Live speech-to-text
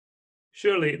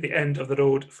Surely the end of the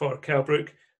road for Kell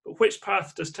Brook, but which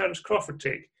path does Terence Crawford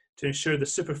take to ensure the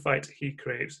super fight he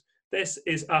craves? This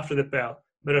is After the Bell,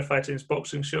 Mirror Fighting's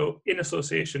boxing show in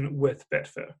association with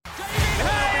Betfair. David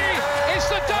Haye is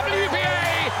the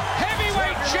WBA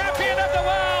heavyweight champion of the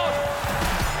world!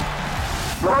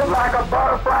 Float like a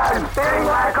butterfly and sting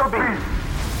like a bee.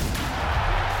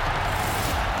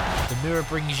 The Mirror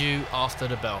brings you After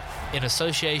the Bell in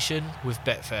association with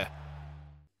Betfair.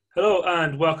 Hello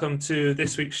and welcome to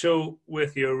this week's show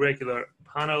with your regular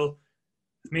panel.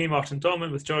 With me, Martin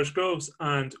Dolman, with George Groves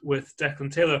and with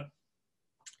Declan Taylor.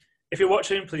 If you're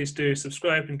watching, please do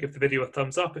subscribe and give the video a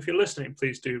thumbs up. If you're listening,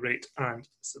 please do rate and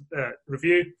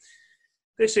review.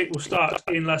 This week we'll start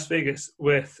in Las Vegas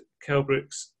with Kell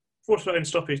Brook's fourth round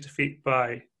stoppage defeat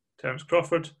by Terence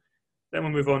Crawford. Then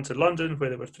we'll move on to London, where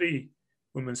there were three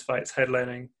women's fights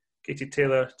headlining: Katie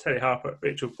Taylor, Terry Harper,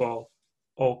 Rachel Ball,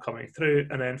 all coming through.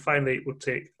 And then finally we'll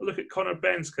take a look at Conor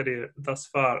Benn's career thus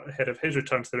far ahead of his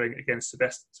return to the ring against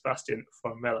Sebastian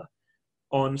Formella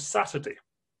on Saturday.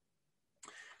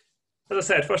 As I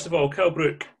said, first of all, Kell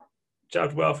Brook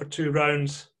jabbed well for 2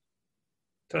 rounds.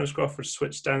 Terence Crawford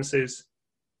switched stances,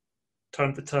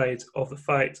 turned the tide of the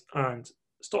fight and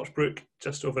stopped Brook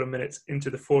just over a minute into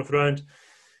the 4th round.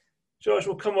 George,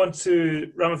 we'll come on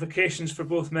to ramifications for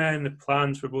both men, the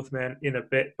plans for both men in a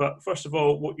bit. But first of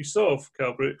all, what you saw of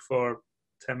Kell Brook for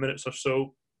 10 minutes or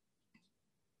so,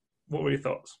 what were your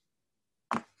thoughts?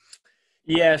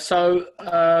 Yeah, so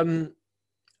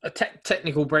a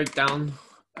technical breakdown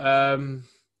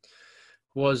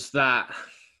was that,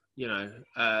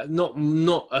 not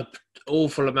an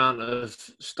awful amount of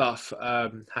stuff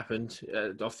happened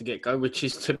off the get-go, which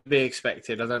is to be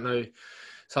expected. I don't know.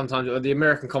 Sometimes the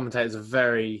American commentators are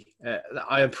very...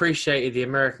 I appreciated the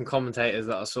American commentators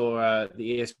that I saw,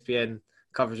 the ESPN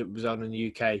coverage that was on in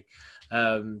the UK.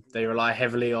 They rely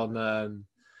heavily on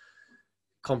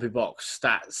CompuBox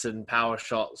stats and power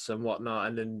shots and whatnot.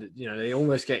 And then, they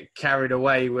almost get carried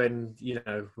away when,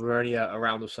 we're only a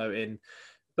round or so in.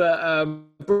 But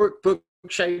Brook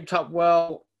shaped up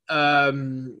well.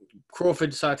 Crawford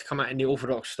decided to come out in the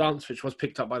orthodox stance, which was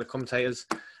picked up by the commentators,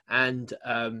 and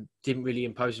didn't really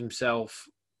impose himself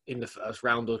in the first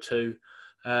round or two.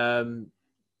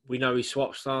 We know he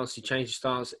swapped stance, he changed his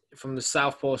stance from the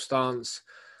southpaw stance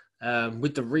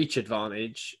with the reach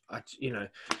advantage.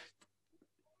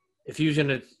 If he was going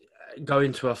to go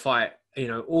into a fight,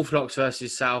 orthodox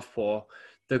versus southpaw,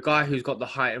 the guy who's got the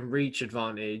height and reach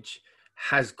advantage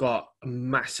has got a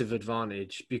massive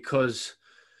advantage because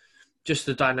just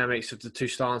the dynamics of the two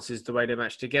stances, the way they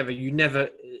match together, you never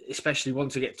especially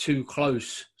want to get too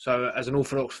close. So as an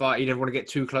orthodox fighter, you never want to get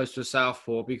too close to a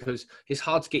southpaw because it's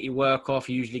hard to get your work off.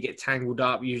 You usually get tangled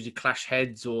up, you usually clash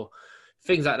heads or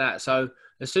things like that. So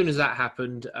as soon as that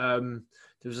happened, there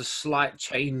was a slight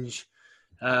change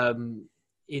in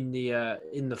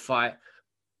the fight.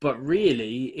 But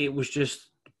really, it was just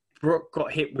Brook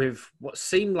got hit with what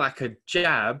seemed like a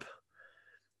jab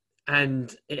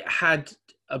and it had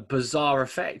a bizarre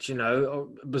effect,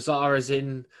 bizarre as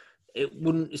in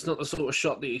it's not the sort of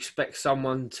shot that you expect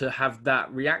someone to have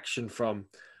that reaction from.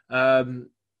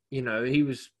 He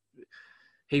was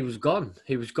gone.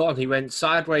 He was gone. He went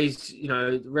sideways.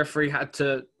 The referee had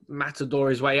to matador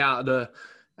his way out of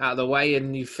the way,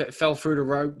 and he fell through the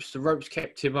ropes. The ropes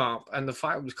kept him up, and the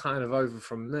fight was kind of over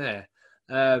from there.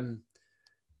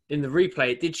 In the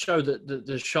replay, it did show that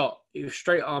the shot, it was a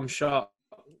straight arm shot,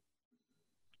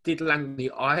 did land in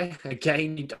the eye.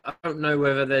 Again, I don't know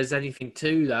whether there's anything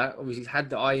to that. Obviously, he's had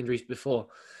the eye injuries before.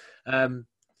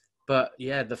 But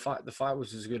yeah, the fight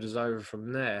was as good as over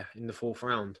from there in the 4th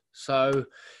round. So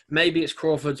maybe it's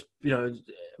Crawford's,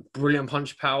 brilliant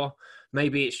punch power.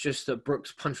 Maybe it's just that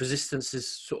Brook's punch resistance has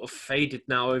sort of faded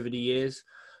now over the years.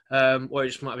 Or it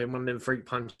just might have been one of them freak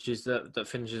punches that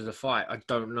finishes the fight. I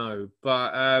don't know.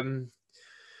 But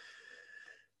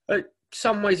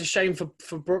some ways a shame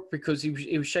for Brook because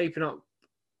he was shaping up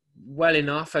well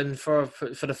enough, and for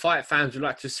the fight fans, we'd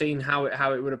like to have seen how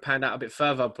it would have panned out a bit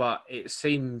further. But it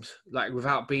seemed like,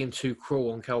 without being too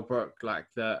cruel on Kell Brook, like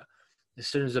that as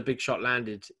soon as a big shot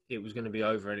landed, it was going to be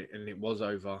over, and it was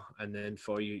over. And then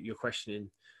for you're questioning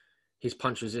his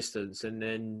punch resistance, and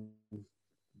then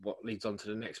what leads on to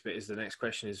the next bit is the next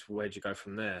question is, where do you go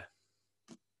from there?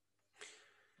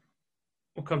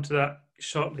 We'll come to that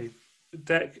shortly.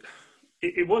 Deck,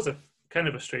 it was a kind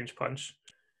of a strange punch.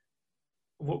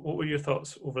 What were your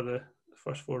thoughts over the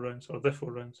first 4 rounds, or the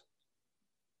 4 rounds?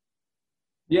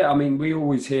 Yeah, I mean, we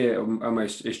always hear,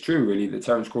 almost, it's true really, that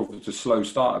Terence Crawford's a slow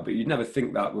starter, but you'd never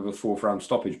think that with a 4th round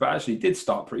stoppage. But actually, he did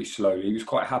start pretty slowly. He was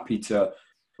quite happy to,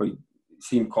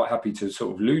 seemed quite happy to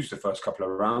sort of lose the first couple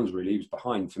of rounds, really. He was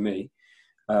behind for me.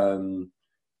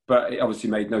 But it obviously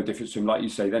made no difference to him. Like you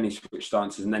say, then he switched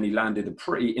stances and then he landed a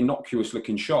pretty innocuous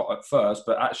looking shot at first,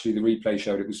 but actually the replay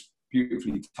showed it was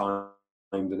beautifully timed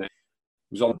and it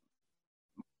was on,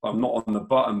 I'm not on the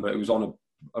button, but it was on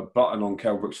a button on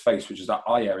Kell Brook's face, which is that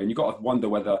eye area. And you've got to wonder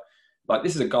whether, like,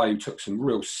 this is a guy who took some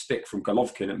real stick from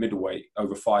Golovkin at middleweight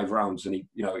over 5 rounds, and he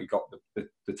got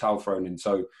the towel thrown in.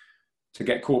 So to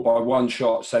get caught by one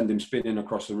shot, send him spinning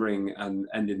across the ring and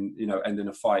ending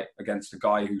a fight against a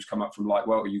guy who's come up from light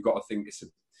welter, you've got to think it's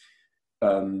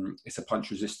a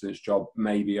punch resistance job,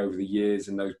 maybe over the years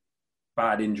and those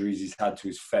bad injuries he's had to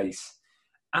his face.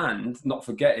 And not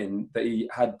forgetting that he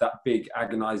had that big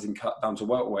agonising cut down to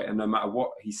welterweight, and no matter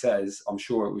what he says, I'm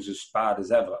sure it was as bad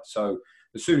as ever. So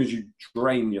as soon as you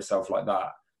drain yourself like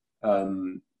that,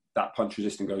 that punch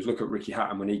resistant goes. Look at Ricky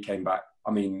Hatton when he came back.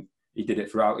 I mean, he did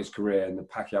it throughout his career, and the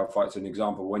Pacquiao fight's an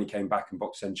example. When he came back and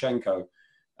boxed Senchenko,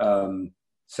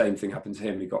 same thing happened to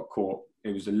him. He got caught.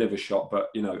 It was a liver shot, but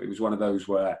it was one of those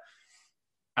where,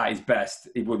 at his best,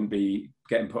 he wouldn't be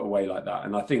getting put away like that.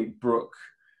 And I think Brook,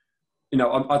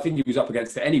 I think he was up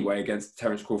against it anyway against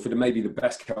Terence Crawford, and maybe the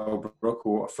best Kell Brook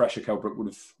or a fresher Kell Brook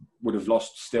would have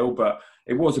lost still. But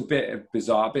it was a bit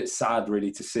bizarre, a bit sad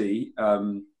really to see.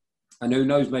 And who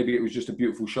knows, maybe it was just a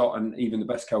beautiful shot, and even the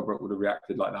best Kell Brook would have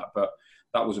reacted like that. But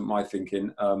that wasn't my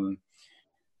thinking. A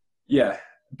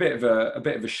bit of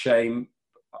a shame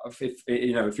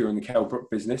if you're in the Kell Brook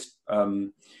business.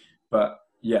 But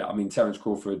yeah, I mean, Terence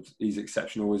Crawford, he's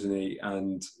exceptional, isn't he?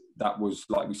 And that was,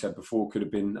 like we said before, could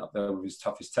have been up there with his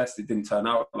toughest test. It didn't turn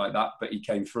out like that, but he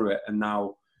came through it, and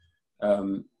now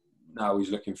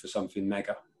he's looking for something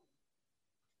mega.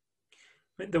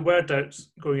 I mean, there were doubts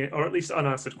going in, or at least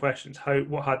unanswered questions.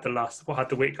 What had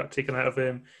the weight cut taken out of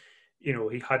him? He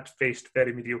had faced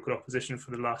very mediocre opposition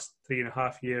for the last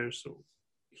 3.5 years. So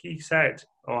he said,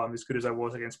 "Oh, I'm as good as I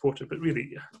was against Porter," but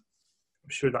really, I'm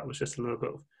sure that was just a little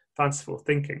bit of fanciful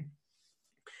thinking.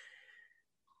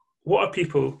 What are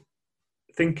people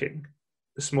thinking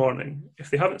this morning?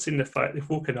 If they haven't seen the fight, they've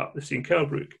woken up, they've seen Kell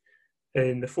Brook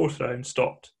in the 4th round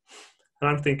stopped. And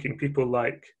I'm thinking people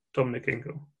like Dominic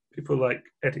Ingle, people like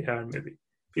Eddie Hearn maybe,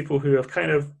 people who have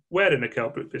kind of were in the Kell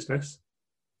Brook business,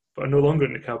 but are no longer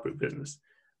in the Kell Brook business.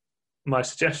 My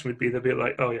suggestion would be they'll be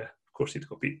like, oh yeah, of course he'd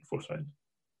got beat in the 4th round.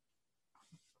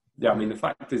 Yeah, I mean, the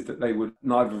fact is that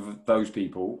neither of those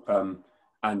people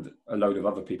and a load of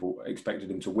other people expected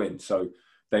him to win. So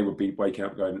they would be waking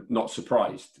up going, not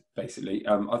surprised, basically.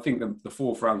 I think the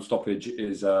 4th round stoppage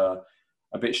is a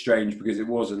bit strange because it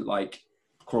wasn't like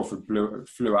Crawford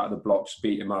flew out of the blocks,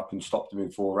 beat him up and stopped him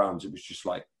in 4 rounds. It was just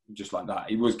like that.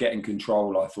 He was getting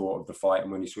control, I thought, of the fight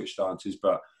and when he switched stances.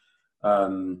 But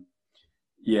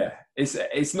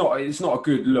it's not a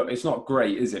good look. It's not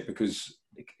great, is it? Because,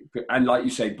 and like you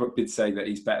say, Brook did say that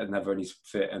he's better than ever and he's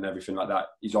fit and everything like that.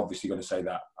 He's obviously going to say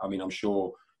that. I mean, I'm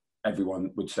sure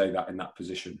everyone would say that in that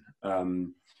position.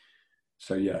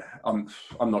 So yeah, I'm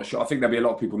not sure. I think there'll be a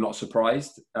lot of people not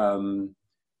surprised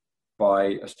by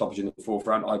a stoppage in the 4th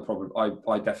round.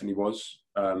 I definitely was,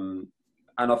 and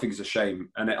I think it's a shame.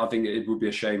 And I think it would be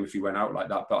a shame if he went out like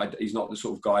that. But he's not the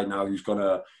sort of guy now who's going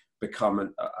to become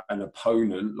an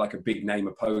opponent, like a big name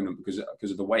opponent, because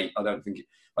of the weight. I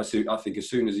think as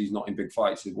soon as he's not in big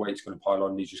fights, his weight's going to pile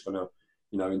on, and he's just going to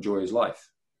enjoy his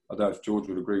life. I don't know if George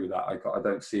would agree with that. I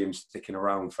don't see him sticking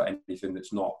around for anything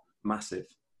that's not massive.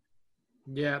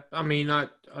 Yeah, I mean, I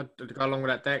go along with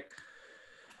that, Deck.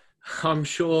 I'm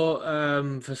sure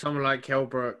for someone like Kell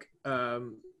Brook, a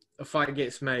fight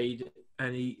gets made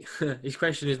and his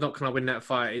question is not, can I win that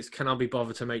fight? It's, can I be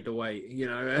bothered to make the weight?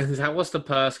 And what's the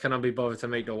purse? Can I be bothered to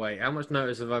make the weight? How much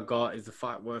notice have I got? Is the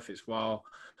fight worth its while?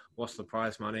 What's the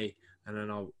prize money? And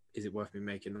then is it worth me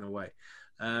making the weight?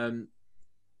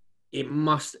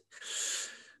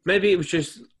 Maybe it was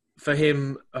just for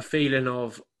him a feeling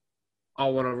of, I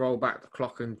want to roll back the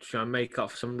clock and try and make up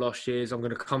for some lost years. I'm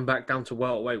going to come back down to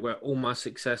welterweight where all my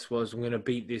success was. I'm going to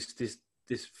beat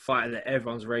this fighter that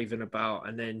everyone's raving about,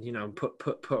 and then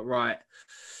put right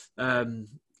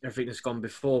everything that's gone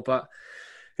before. But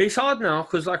it's hard now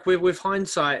because, like, with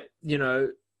hindsight,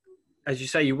 as you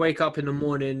say, you wake up in the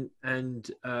morning and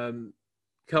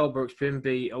Kell Brook's been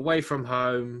beat away from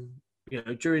home.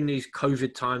 During these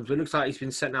COVID times, it looks like he's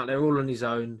been sent out there all on his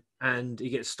own, and he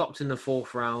gets stopped in the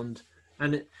 4th round.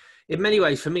 And in many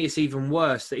ways, for me, it's even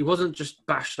worse that he wasn't just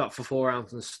bashed up for 4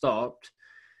 rounds and stopped.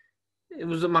 It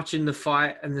wasn't much in the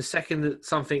fight, and the second that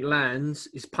something lands,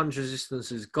 his punch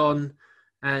resistance is gone,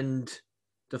 and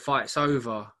the fight's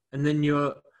over. And then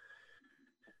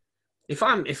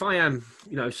if I am,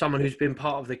 someone who's been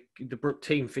part of the Brook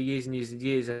team for years and years and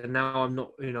years, and now I'm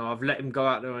not, I've let him go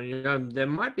out there on there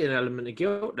might be an element of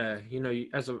guilt there.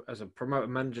 As a promoter,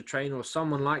 manager, trainer, or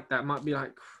someone like that might be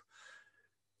like,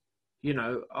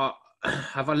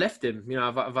 have I left him?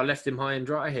 Have I left him high and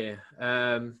dry here?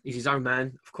 He's his own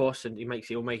man, of course, and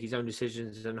he'll make his own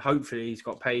decisions, and hopefully he's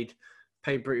got paid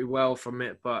pretty well from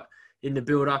it. But in the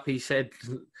build up, he said.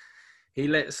 He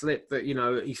let slip that,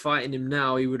 he's fighting him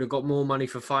now. He would have got more money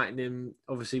for fighting him,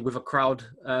 obviously, with a crowd,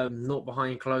 not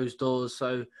behind closed doors.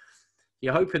 So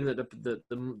you're hoping that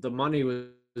the money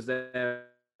was there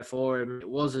for him. It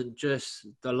wasn't just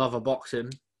the love of boxing,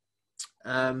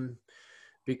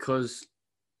 because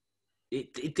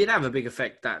it did have a big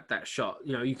effect, that shot.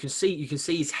 You can see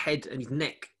his head and his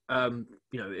neck.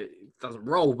 It doesn't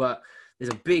roll, but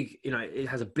there's a big, it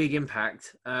has a big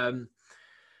impact.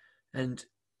 And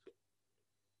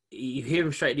you hear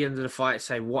him straight at the end of the fight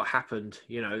say, what happened?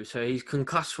 So he's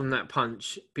concussed from that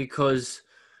punch because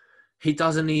he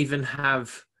doesn't even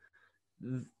have,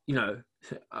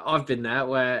 I've been there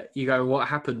where you go, what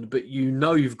happened? But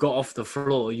you've got off the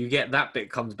floor. You get that bit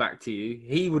comes back to you.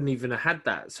 He wouldn't even have had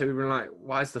that. So we were like,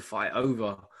 why is the fight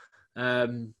over? I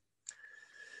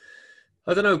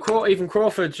don't know. Even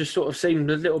Crawford just sort of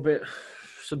seemed a little bit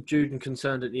subdued and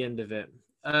concerned at the end of it.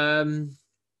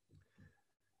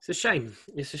 It's a shame.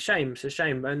 It's a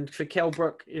shame. And for Kell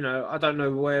Brook, I don't know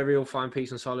where he'll find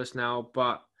peace and solace now,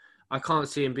 but I can't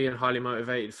see him being highly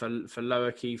motivated for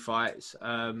lower key fights.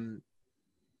 I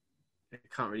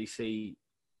can't really see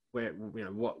where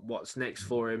what's next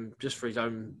for him, just for his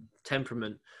own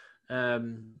temperament. We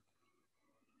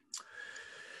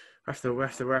have to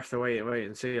wait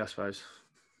and see, I suppose.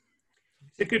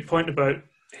 It's a good point about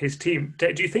his team.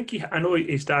 Do you think I know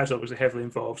his dad's obviously heavily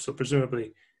involved, so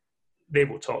presumably they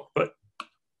will talk, but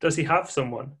does he have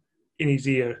someone in his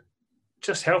ear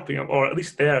just helping him, or at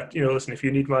least there, listen, if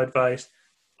you need my advice,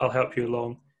 I'll help you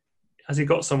along? Has he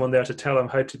got someone there to tell him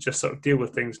how to just sort of deal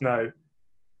with things now,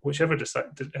 whichever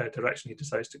direction he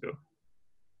decides to go?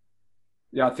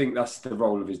 Yeah, I think that's the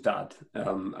role of his dad.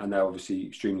 And they're obviously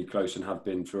extremely close and have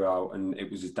been throughout. And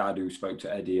it was his dad who spoke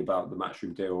to Eddie about the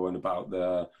Matchroom deal and about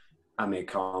the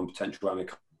potential Amir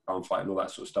Khan fight and all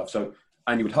that sort of stuff. So,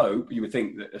 and you would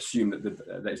assume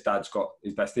that his dad's got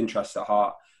his best interests at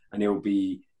heart, and he'll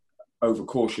be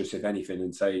overcautious, if anything,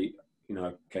 and say,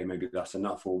 okay, maybe that's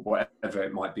enough, or whatever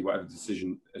it might be, whatever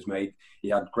decision is made. He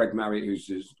had Greg Marriott, who's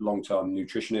his long-term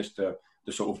nutritionist,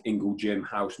 the sort of Ingle Gym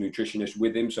house nutritionist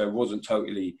with him, so it wasn't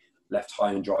totally left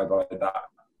high and dry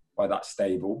by that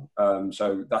stable.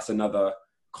 So that's another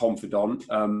confidant.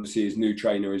 See, his new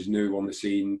trainer is new on the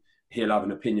scene. He'll have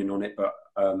an opinion on it, but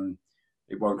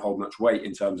it won't hold much weight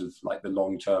in terms of like the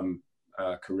long-term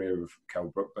career of Kell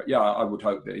Brook. But yeah, I would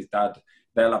hope that his dad,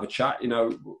 they'll have a chat.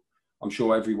 I'm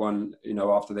sure everyone,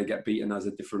 after they get beaten has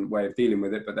a different way of dealing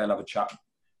with it, but they'll have a chat.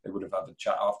 They would have had a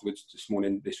chat afterwards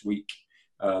this week.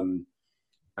 I'm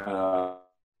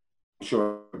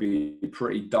sure it'll be a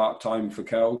pretty dark time for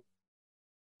Kell,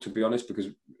 to be honest, because,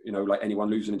 like anyone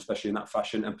losing, especially in that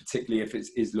fashion, and particularly if it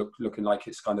is looking like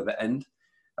it's kind of the end.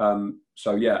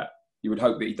 So yeah, you would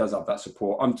hope that he does have that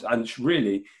support.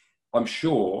 I'm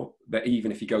sure that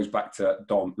even if he goes back to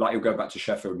Dom, like he'll go back to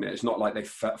Sheffield, and it's not like they've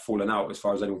fallen out as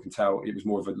far as anyone can tell. It was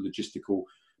more of a logistical,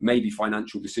 maybe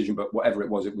financial decision, but whatever it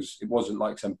wasn't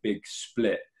like some big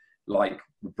split like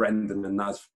Brendan and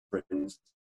Naz, for instance.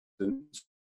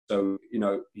 So,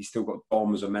 he's still got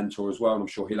Dom as a mentor as well, and I'm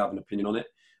sure he'll have an opinion on it.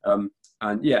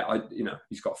 And yeah,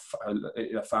 he's got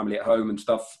a family at home and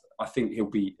stuff. I think he'll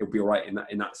be all right in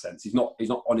that sense. He's not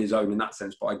on his own in that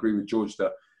sense, but I agree with George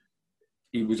that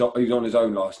he was on his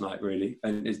own last night, really,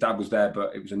 and his dad was there,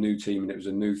 but it was a new team and it was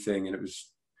a new thing and it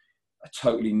was a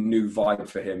totally new vibe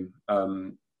for him.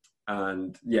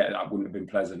 And yeah, that wouldn't have been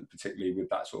pleasant, particularly with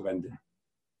that sort of ending.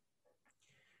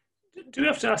 Do we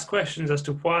have to ask questions as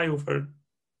to why after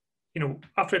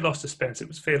he'd lost to Spence, it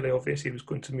was fairly obvious he was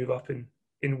going to move up in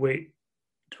weight?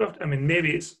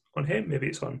 Maybe it's on him, maybe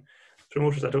it's on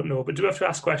promoters, I don't know. But do we have to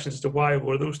ask questions as to why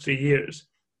over those 3 years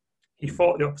he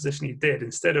fought the opposition he did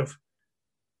instead of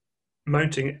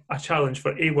mounting a challenge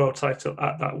for a world title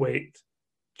at that weight,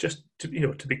 just to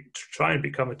try and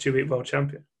become a 2-weight world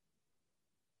champion?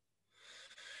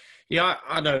 Yeah,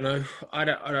 I don't know. I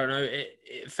don't know.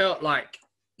 It felt like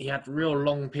he had real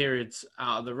long periods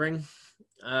out of the ring,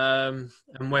 and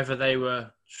whether they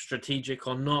were strategic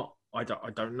or not, I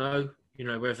don't know.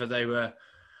 Whether they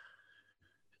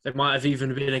might have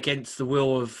even been against the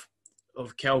will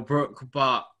of Kell Brook,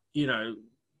 but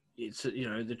it's, you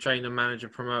know, the trainer, manager,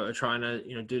 promoter trying to,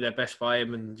 you know, do their best by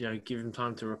him and, you know, give him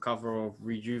time to recover or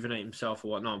rejuvenate himself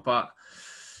or whatnot. But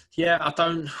yeah, I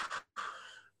don't,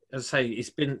 as I say, it's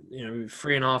been, you know,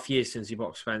 3.5 years since he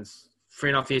boxed Spence.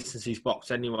 3.5 years since he's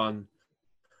boxed anyone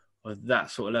of that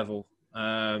sort of level.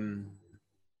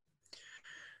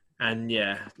 And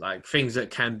yeah, like things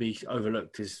that can be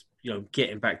overlooked is, you know,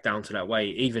 getting back down to that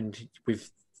weight, even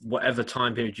with whatever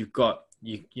time period you've got,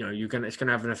 it's going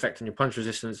to have an effect on your punch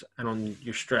resistance and on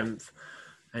your strength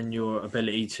and your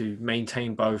ability to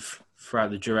maintain both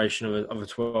throughout the duration of a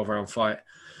 12-round fight.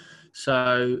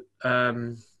 So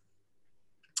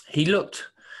he looked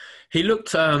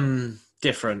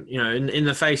different, you know, in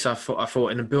the face. I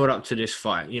thought in the build up to this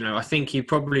fight, you know, I think he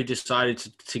probably decided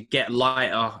to get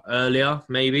lighter earlier,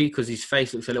 maybe because his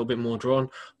face looks a little bit more drawn.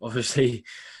 Obviously,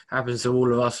 happens to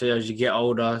all of us as you get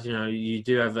older. You know, you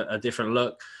do have a different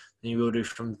look than you will do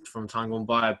from time gone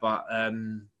by. But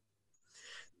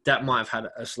that might have had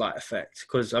a slight effect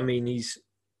because, I mean,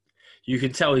 you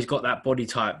can tell he's got that body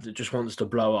type that just wants to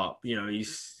blow up. You know,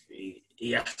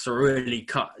 he has to really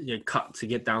cut to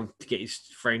get his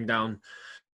frame down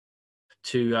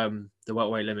to the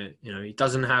welterweight limit. You know, he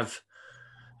doesn't have.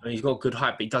 I mean, he's got good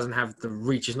height, but he doesn't have the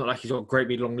reach. It's not like he's got great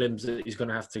big long limbs that he's going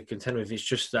to have to contend with. It's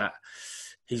just that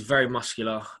he's very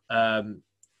muscular.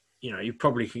 You know, you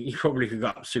probably could go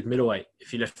up super middleweight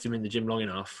if you left him in the gym long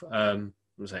enough. I'm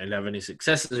saying 11 is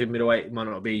success as a middleweight. It might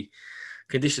not be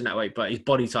conditioned that way, but his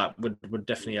body type would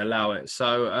definitely allow it.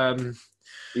 So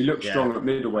he looked strong at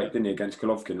middleweight, didn't he, against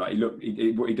Golovkin? Like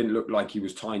he didn't look like he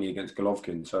was tiny against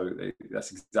Golovkin. So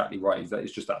that's exactly right.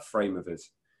 It's just that frame of his.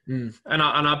 And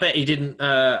I bet he didn't.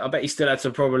 I bet he still had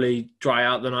to probably dry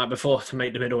out the night before to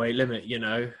make the middleweight limit. You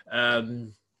know,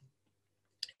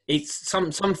 it's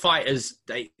some fighters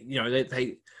they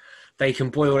can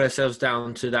boil themselves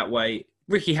down to that weight.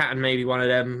 Ricky Hatton maybe one of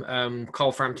them.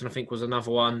 Cole Frampton I think was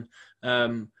another one.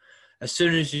 As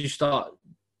soon as you start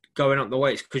going up the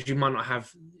weights, because you might not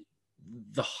have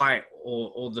the height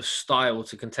or the style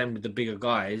to contend with the bigger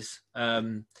guys,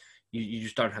 you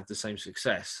just don't have the same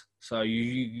success. So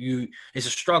it's a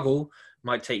struggle.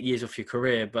 Might take years off your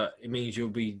career, but it means you'll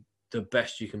be the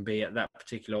best you can be at that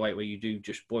particular weight where you do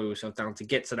just boil yourself down to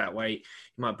get to that weight.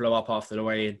 You might blow up after the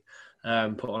weigh-in,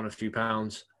 put on a few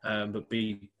pounds, but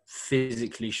be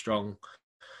physically strong.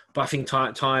 But I think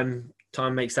time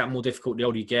makes that more difficult. The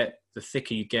older you get, the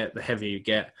thicker you get, the heavier you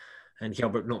get. And Kell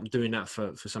Brook not doing that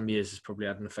for some years has probably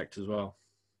had an effect as well.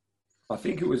 I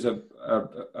think it was a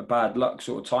bad luck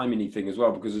sort of timing thing as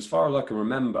well, because as far as I can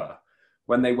remember,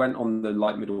 when they went on the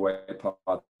light middleweight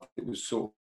part, it was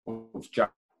sort of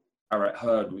Jarrett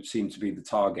Hurd, which seemed to be the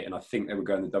target, and I think they were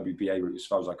going the WBA route as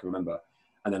far as I can remember.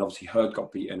 And then obviously Hurd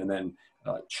got beaten, and then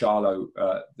Charlo,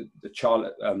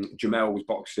 Jamel was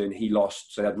boxing, he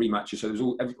lost, so they had rematches. So it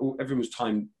was everyone was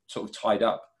sort of tied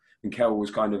up, and Kell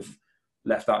was kind of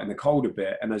left out in the cold a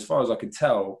bit. And as far as I can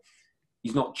tell,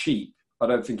 he's not cheap. I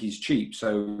don't think he's cheap.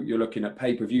 So you're looking at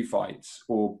pay-per-view fights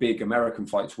or big American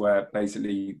fights where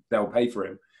basically they'll pay for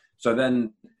him. So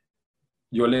then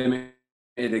you're limited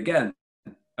again.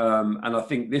 And I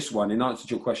think this one, in answer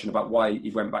to your question about why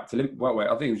he went back to welterweight,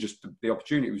 I think it was just the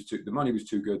opportunity the money was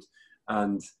too good,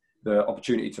 and the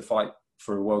opportunity to fight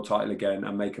for a world title again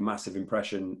and make a massive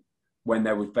impression when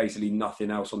there was basically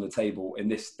nothing else on the table in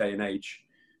this day and age.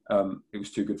 It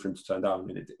was too good for him to turn down. I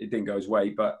mean, it didn't go his way,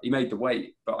 but he made the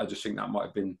weight. But I just think that might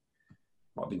have been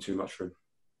too much for him.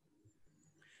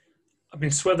 I've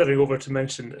been swithering over to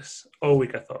mention this all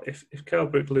week. I thought if Kell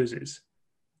Brook loses,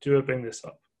 do I bring this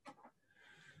up?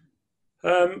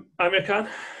 Amir Khan?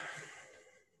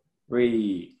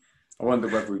 I wonder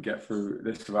whether we get through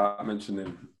this without mentioning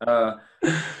him.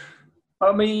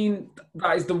 I mean,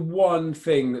 that is the one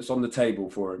thing that's on the table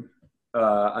for him.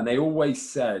 And they've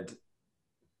always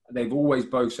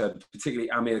both said, particularly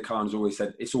Amir Khan has always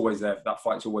said, it's always there, that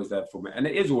fight's always there for me. And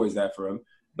it is always there for him.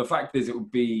 The fact is it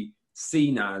would be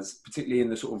seen as, particularly in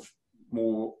the sort of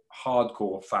more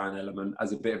hardcore fan element,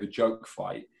 as a bit of a joke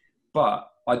fight. But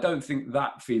I don't think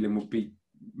that feeling would be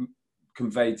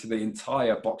conveyed to the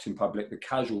entire boxing public, the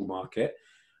casual market.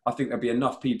 I think there'll be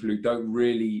enough people who don't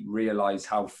really realise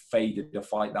how faded a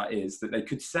fight that is, that they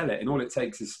could sell it. And all it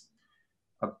takes is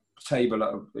a table,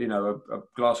 a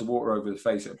glass of water over the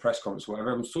face at a press conference, whatever.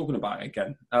 Everyone's talking about it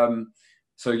again.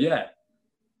 So yeah,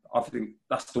 I think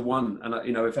that's the one. And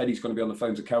if Eddie's going to be on the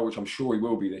phone to Kell, which I'm sure he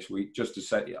will be this week, just to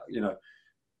say,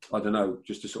 I don't know,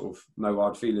 just a sort of no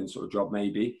hard feelings sort of job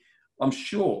maybe. I'm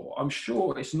sure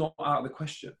it's not out of the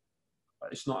question.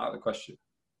 It's not out of the question.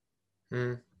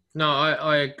 No,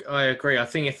 I agree. I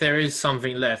think if there is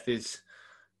something left, it's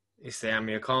it's the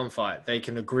Amir Khan fight. They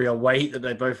can agree a weight that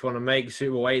they both want to make,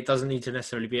 super weight. It doesn't need to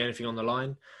necessarily be anything on the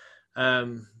line.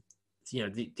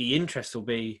 The interest will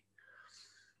be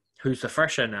who's the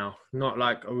fresher now. Not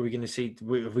like, are we going to see,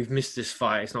 we've missed this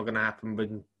fight. It's not going to happen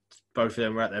when both of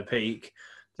them were at their peak.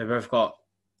 They've both got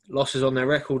losses on their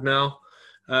record now.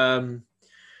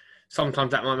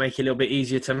 Sometimes that might make it a little bit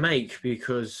easier to make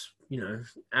because,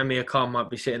 Amir Khan might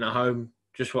be sitting at home,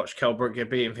 just watch Kell Brook get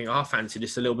beat and think, I fancy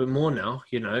this a little bit more now.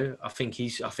 I think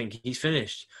he's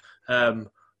finished.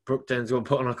 Brook then's going to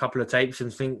put on a couple of tapes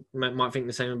and might think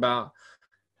the same about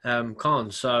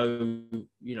Khan. So,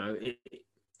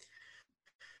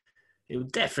 it will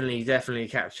definitely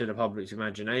capture the public's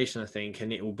imagination, I think,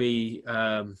 and it will be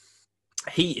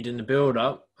heated in the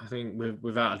build-up, I think,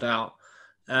 without a doubt.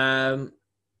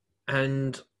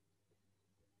 And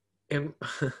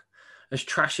as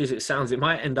trash as it sounds, it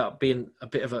might end up being a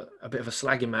bit of a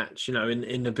slagging match,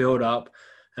 in the build-up,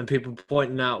 and people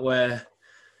pointing out where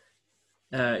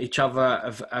each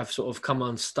other have sort of come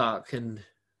unstuck and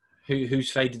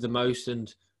who's faded the most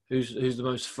and who's the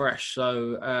most fresh.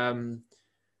 So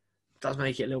it does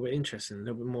make it a little bit interesting, a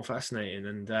little bit more fascinating,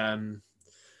 and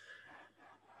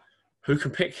who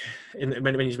can pick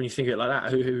when you think of it like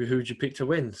that? Who would you pick to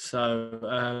win?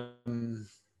 So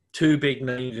two big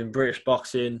names in British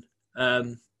boxing.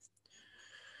 The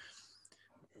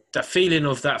feeling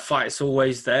of that fight's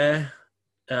always there.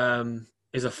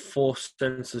 Is a false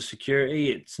sense of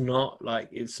security. It's not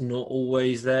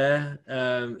always there.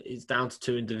 It's down to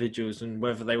two individuals and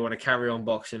whether they want to carry on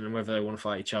boxing and whether they want to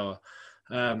fight each other.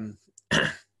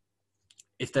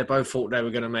 If they both thought they were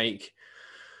going to make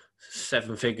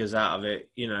 7 figures out of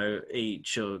it,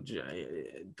 each, or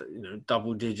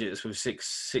double digits with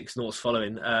six noughts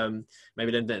following,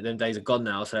 maybe them days are gone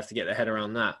now, so they have to get their head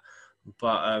around that.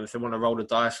 But if they want to roll the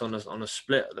dice on a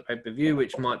split at the pay-per-view,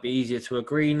 which might be easier to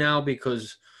agree now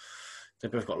because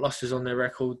they've both got losses on their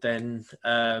record, then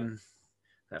that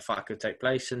fight could take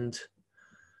place. And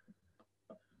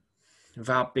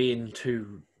without being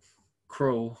too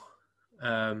cruel,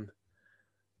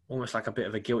 almost like a bit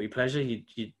of a guilty pleasure,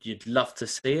 you'd love to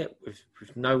see it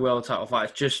with no world title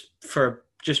fights, just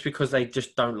because they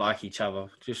just don't like each other,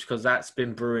 just because that's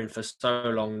been brewing for so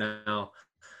long now.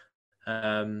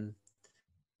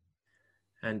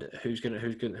 And who's gonna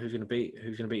beat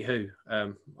who?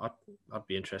 I'd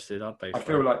be interested. I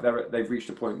feel like they've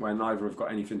reached a point where neither have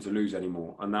got anything to lose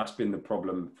anymore, and that's been the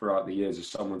problem throughout the years. As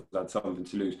someone's had something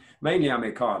to lose, mainly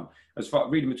Amir Khan. As far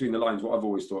reading between the lines, what I've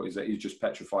always thought is that he's just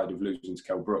petrified of losing to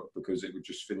Kell Brook because it would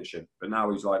just finish him. But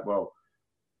now he's like, well,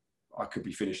 I could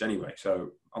be finished anyway,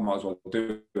 so I might as well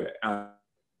do it.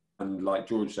 And like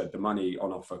George said, the money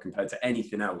on offer compared to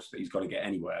anything else that he's going to get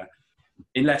anywhere.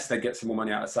 Unless they get some more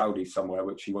money out of Saudi somewhere,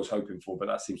 which he was hoping for, but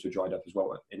that seems to have dried up as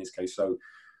well in his case. So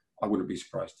I wouldn't be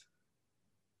surprised.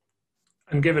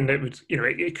 And given that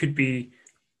it could be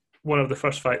one of the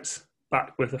first fights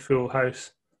back with a full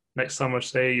house next summer,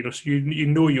 say, you'll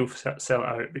sell it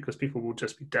out because people will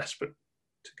just be desperate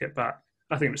to get back.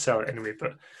 I think it would sell it anyway,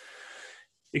 but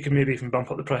it could maybe even bump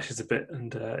up the prices a bit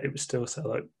and it would still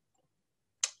sell out.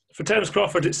 For Terence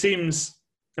Crawford, it seems...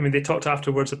 they talked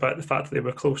afterwards about the fact that they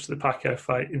were close to the Pacquiao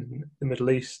fight in the Middle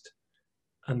East,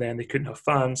 and then they couldn't have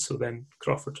fans, so then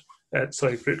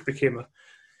Brook became a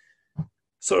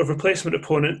sort of replacement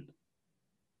opponent.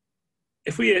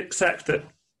 If we accept that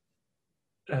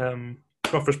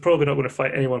Crawford's probably not going to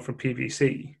fight anyone from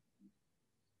PBC,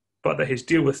 but that his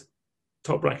deal with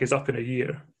Top Rank is up in a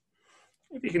year,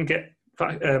 if you can get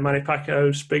Manny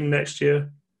Pacquiao spring next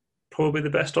year, probably the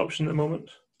best option at the moment.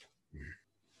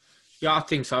 Yeah, I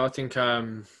think so. I think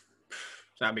that'd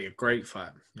be a great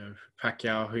fight.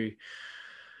 Pacquiao, who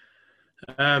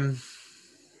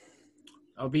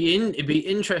it'd be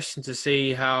interesting to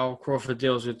see how Crawford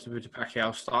deals with the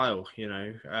Pacquiao style.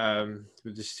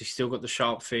 He's still got the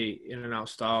sharp feet, in and out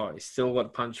style. He's still got the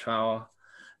punch power,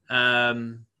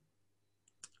 and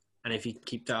if he can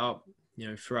keep that up,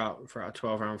 throughout a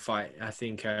 12-round fight, I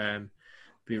think it'd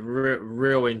be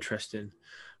real interesting.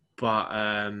 But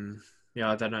yeah,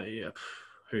 I don't know. Yeah,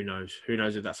 who knows? Who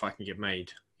knows if that fight can get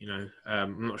made?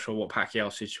 I'm not sure what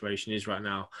Pacquiao's situation is right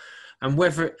now, and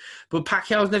but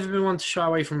Pacquiao's never been one to shy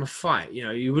away from a fight.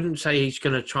 You wouldn't say he's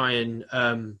going to try and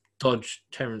dodge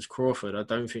Terence Crawford. I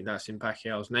don't think that's in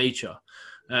Pacquiao's nature.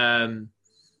 So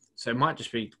it might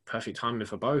just be perfect timing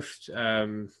for both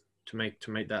to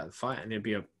make that fight, and it'd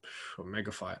be a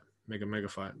mega fight, mega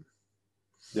fight.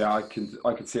 Yeah, I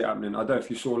could see it happening. I don't know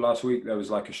if you saw last week, there was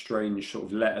like a strange sort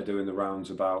of letter doing the rounds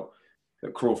about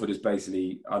that Crawford is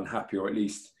basically unhappy, or at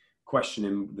least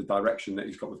questioning the direction that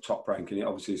he's got with Top Rank, and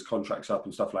obviously his contract's up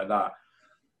and stuff like that.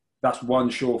 that's one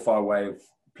surefire way of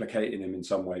placating him in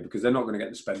some way, because they're not going to get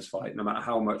the Spence fight, no matter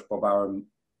how much Bob Arum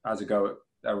has a go at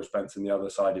Errol Spence on the other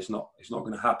side. It's not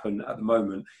going to happen at the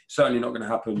moment. Certainly not going to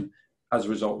happen as a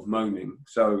result of moaning.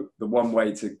 So the one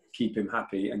way to keep him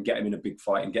happy and get him in a big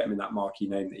fight and get him in that marquee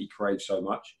name that he craves so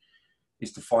much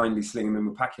is to finally sling him in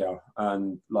with Pacquiao.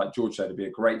 And like George said, it'd be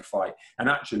a great fight. And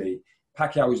actually,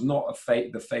 Pacquiao is not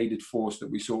the faded force that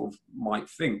we sort of might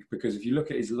think, because if you look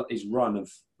at his run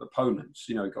of opponents,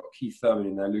 you know, you've got Keith Thurman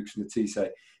in there, Lucas Matisse,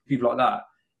 people like that.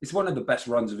 It's one of the best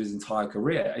runs of his entire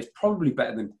career. It's probably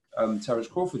better than Terence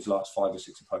Crawford's last 5 or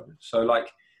 6 opponents. So,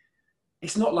 like,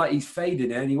 it's not like he's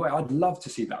faded in any way. I'd love to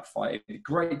see that fight. It'd be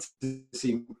great to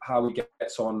see how he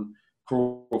gets on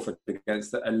Crawford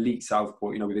against the elite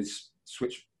southpaw, you know, with his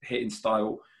switch hitting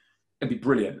style. It'd be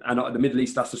brilliant. And at the Middle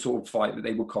East, that's the sort of fight that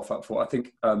they would cough up for. I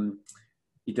think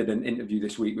he did an interview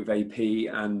this week with AP,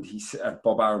 and he said,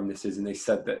 Bob Arum this is, and they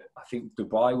said that I think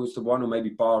Dubai was the one, or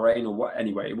maybe Bahrain, or what.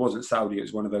 Anyway, it wasn't Saudi, it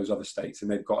was one of those other states, and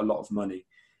they've got a lot of money,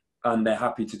 and they're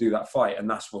happy to do that fight. And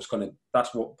that's what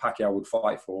Pacquiao would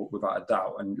fight for, without a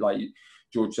doubt. And like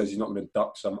George says, he's not going to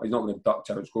duck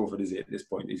Terence Crawford, is he, at this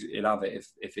point? He'll have it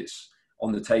if it's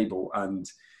on the table. And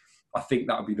I think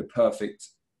that would be the perfect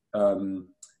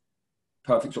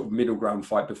sort of middle ground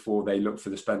fight before they look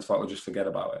for the Spence fight or just forget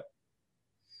about it.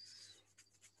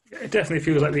 It definitely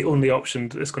feels like the only option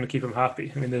that's going to keep him happy.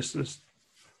 I mean, there's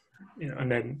you know, and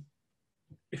then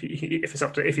if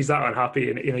he's that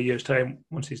unhappy in a year's time,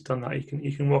 once he's done that,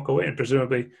 he can walk away and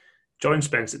presumably join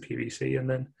Spence at PBC, and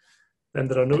then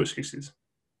there are no excuses.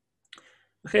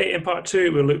 Okay, in part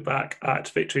 2, we'll look back at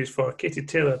victories for Katie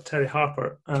Taylor, Terry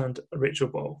Harper, and Rachel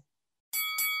Ball.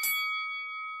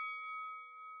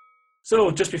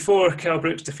 So, just before Kell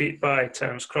Brook's defeat by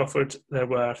Terence Crawford, there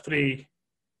were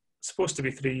supposed to be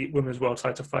 3 women's world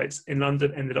title fights in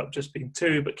London, ended up just being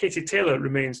 2, but Katie Taylor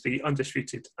remains the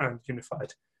undisputed and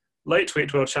unified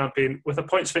lightweight world champion with a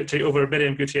points victory over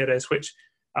Miriam Gutierrez, which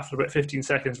after about 15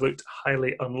 seconds looked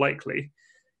highly unlikely.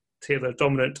 Taylor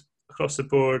dominant across the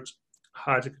board,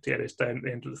 had Gutierrez down at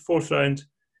the end of the 4th round.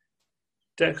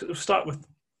 We'll start with,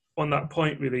 on that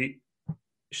point really,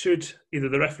 should either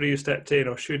the referee who stepped in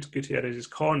or should Gutierrez's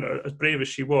corner, as brave as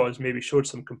she was, maybe showed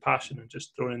some compassion and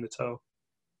just thrown in the towel?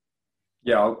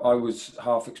 Yeah, I was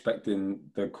half expecting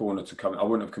the corner to come. I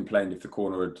wouldn't have complained if the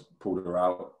corner had pulled her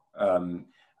out.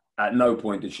 At no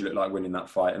point did she look like winning that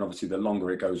fight. And obviously, the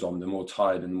longer it goes on, the more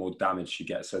tired and the more damage she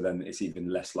gets. So then it's even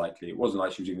less likely. It wasn't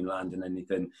like she was even landing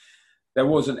anything. There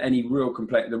wasn't any real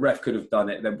complaint. The ref could have done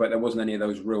it, but there wasn't any of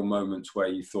those real moments where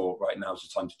you thought, right, now's the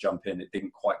time to jump in. It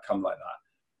didn't quite come like that.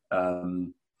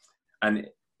 And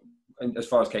as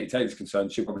far as Katie Taylor's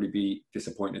concerned, she'll probably be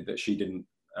disappointed that she didn't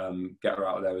get her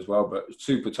out of there as well. But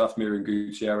super tough Miriam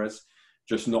Gutierrez,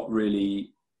 just not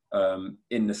really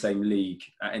in the same league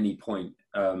at any point.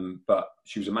 But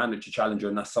she was a mandatory challenger,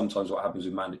 and that's sometimes what happens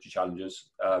with mandatory challengers.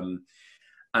 And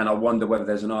I wonder whether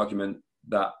there's an argument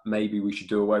that maybe we should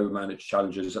do away with mandatory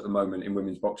challengers at the moment in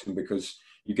women's boxing, because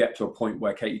you get to a point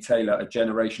where Katie Taylor, a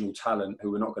generational talent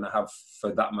who we're not going to have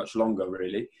for that much longer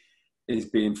really, is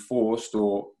being forced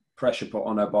or pressure put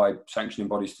on her by sanctioning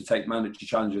bodies to take mandatory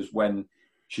challenges when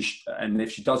and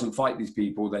if she doesn't fight these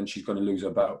people, then she's going to lose her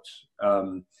belt.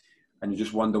 And you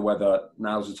just wonder whether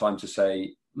now's the time to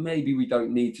say, maybe we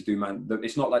don't need to do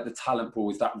it's not like the talent pool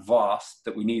is that vast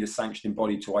that we need a sanctioning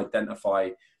body to identify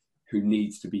who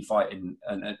needs to be fighting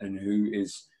and who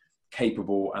is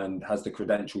capable and has the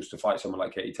credentials to fight someone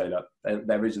like Katie Taylor.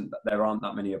 There aren't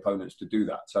that many opponents to do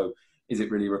that. So is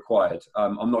it really required?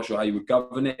 I'm not sure how you would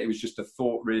govern it. It was just a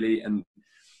thought really, and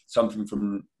something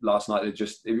from last night that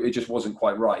it just wasn't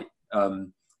quite right.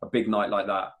 A big night like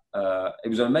that. It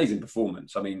was an amazing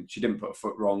performance. I mean, she didn't put a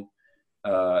foot wrong.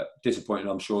 Disappointed,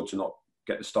 I'm sure, to not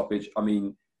get the stoppage. I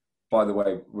mean, by the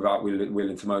way, without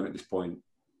willing to moan at this point,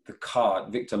 the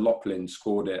card, Victor Locklin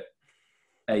scored it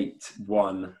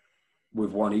 8-1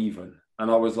 with 1 even. And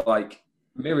I was like,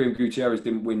 Miriam Gutierrez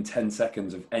didn't win 10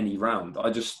 seconds of any round. I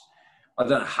don't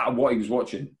know what he was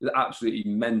watching. It was absolutely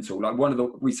mental. Like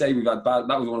we say we've had bad,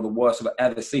 that was one of the worst I've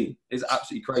ever seen. It's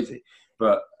absolutely crazy.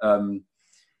 But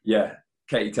yeah,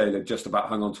 Katie Taylor just about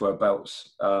hung on to her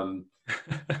belts.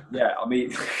 Yeah, I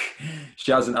mean,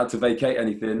 she hasn't had to vacate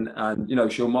anything, and you know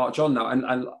she'll march on now,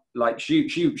 and like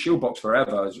she'll box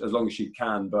forever as long as she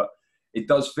can. But it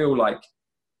does feel like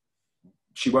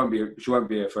she won't be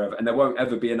here forever, and there won't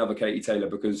ever be another Katie Taylor,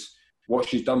 because what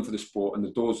she's done for the sport and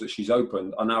the doors that she's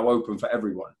opened are now open for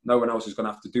everyone. No one else is going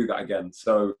to have to do that again.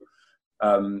 So,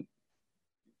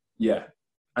 yeah,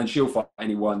 and she'll fight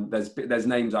anyone. There's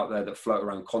names out there that float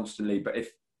around constantly, but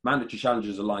if mandatory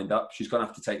challengers are lined up, she's going to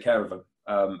have to take care of them.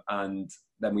 and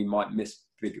then we might miss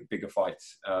bigger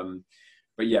fights.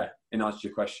 But yeah, in answer to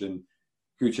your question,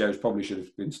 Gutierrez probably should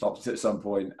have been stopped at some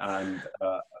point, and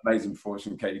amazing performance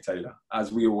from Katie Taylor,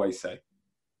 as we always say.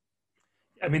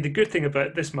 I mean, the good thing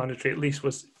about this mandatory, at least,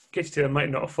 was Katie Taylor might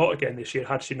not have fought again this year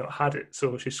had she not had it.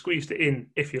 So she squeezed it in,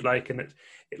 if you like, and it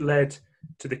led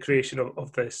to the creation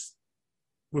of this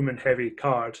women-heavy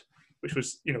card, which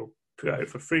was, put out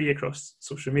for free across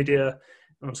social media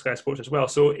and on Sky Sports as well.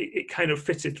 So it kind of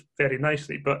fitted very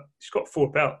nicely. But she's got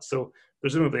 4 belts, so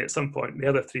presumably at some point the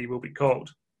other 3 will be called.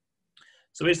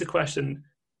 So here's the question.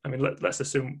 I mean, let's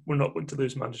assume we're not going to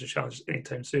lose mandatory challenges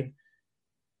anytime soon.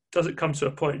 Does it come to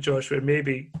a point, Josh, where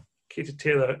maybe Katie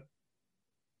Taylor,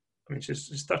 I mean,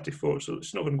 she's 34, so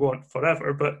she's not going to go on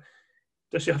forever, but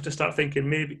does she have to start thinking,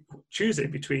 maybe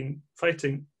choosing between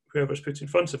fighting whoever's put in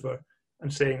front of her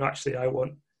and saying, actually, I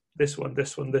want this one,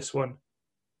 this one, this one,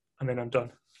 and then I'm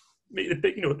done?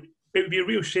 It would be a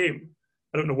real shame.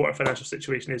 I don't know what her financial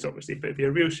situation is, obviously, but it'd be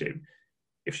a real shame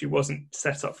if she wasn't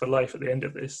set up for life at the end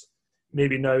of this.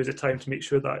 Maybe now is the time to make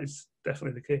sure that is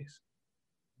definitely the case.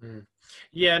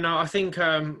 Yeah, no, I think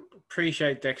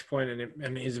appreciate Dec's point, and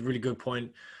it is a really good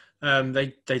point.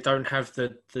 They don't have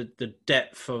the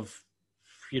depth of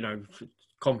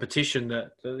competition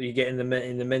that you get in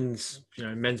the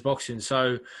men's boxing.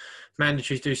 So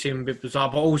mandatories do seem a bit bizarre,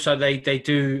 but also they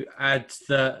do add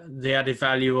the added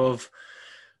value of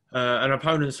an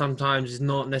opponent sometimes is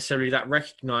not necessarily that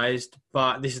recognised,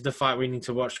 but this is the fight we need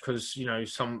to watch because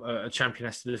a champion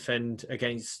has to defend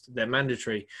against their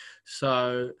mandatory.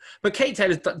 So, but Kate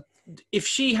Taylor, if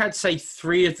she had say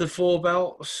 3 of the 4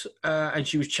 belts and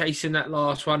she was chasing that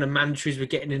last one and mandatories were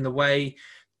getting in the way,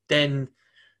 then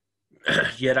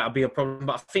yeah, that would be a problem.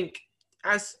 But I think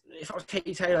if I was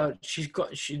Katie Taylor, she's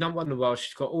number 1 in the world.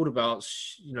 She's got all the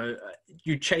belts.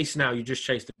 You chase now. You just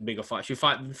chase the bigger fights. You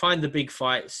find the big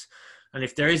fights, and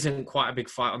if there isn't quite a big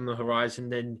fight on the horizon,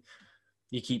 then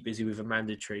you keep busy with a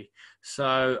mandatory.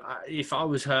 So if I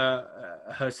was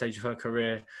her stage of her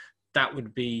career, that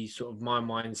would be sort of my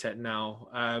mindset now.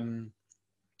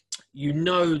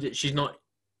 That she's not,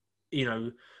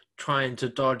 trying to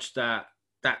dodge that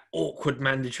awkward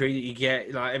mandatory that you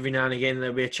get. Like every now and again,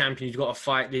 there'll be a champion who's got to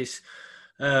fight this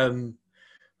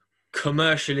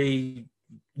commercially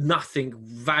nothing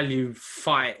value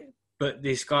fight, but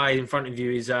this guy in front of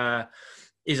you is a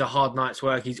hard night's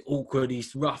work. He's awkward,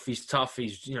 he's rough, he's tough,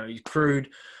 he's crude.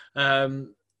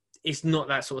 It's not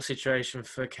that sort of situation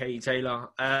for Katie Taylor.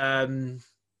 And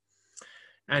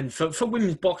for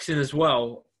women's boxing as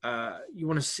well, you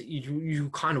want to see, you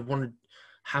kind of want to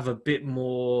have a bit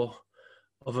more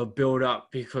of a build-up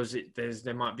because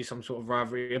there might be some sort of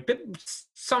rivalry,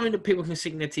 something that people can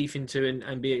sink their teeth into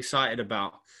and be excited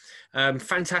about.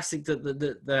 Fantastic that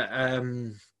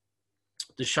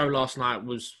the show last night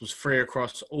was free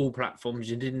across all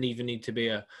platforms. You didn't even need to be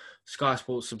a Sky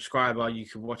Sports subscriber. You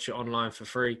could watch it online for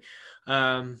free.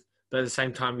 But at the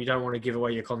same time, you don't want to give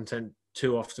away your content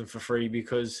too often for free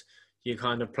because you're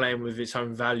kind of playing with its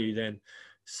own value then.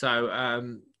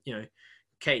 So,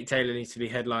 Katie Taylor needs to be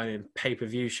headlining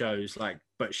pay-per-view shows,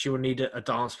 but she'll need a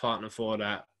dance partner for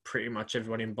that. Pretty much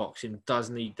everyone in boxing does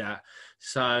need that.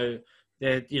 So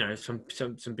there, some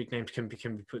big names can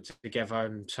be put together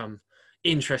and some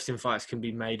interesting fights can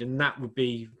be made. And that would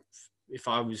be, if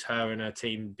I was her and her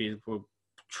team, we're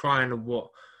trying to what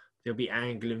they'll be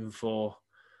angling for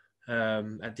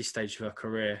at this stage of her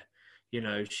career.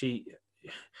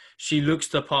 She looks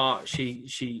the part.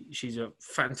 She's a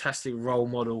fantastic role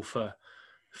model for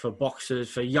boxers,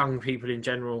 for young people in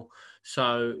general.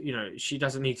 So, she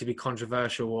doesn't need to be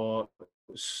controversial or,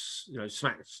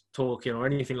 smack talking or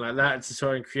anything like that to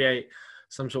try and create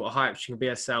some sort of hype. She can be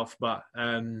herself, but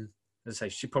as I say,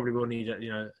 she probably will need,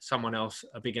 someone else,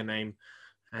 a bigger name.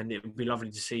 And it would be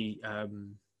lovely to see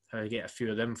her get a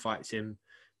few of them fights in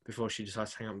before she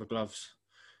decides to hang up the gloves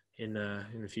in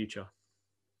the future.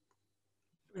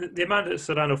 The Amanda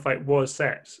Serrano fight was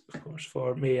set, of course,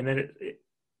 for May, and then it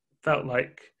felt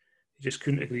like he just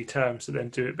couldn't agree terms to then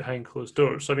do it behind closed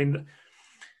doors. So, I mean,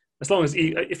 as long as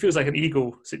it feels like an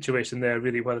ego situation there,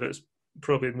 really, whether it's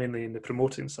probably mainly in the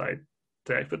promoting side,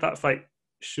 but that fight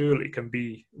surely can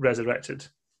be resurrected.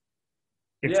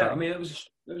 Yeah, I mean, it was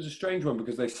a strange one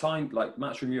because they signed,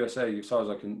 Matchroom USA, as far as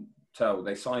I can tell,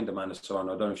 they signed Amanda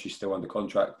Serrano. I don't know if she's still under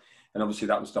contract. And obviously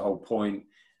that was the whole point.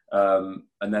 And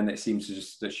then it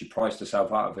seems that she priced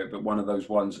herself out of it. But one of those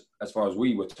ones, as far as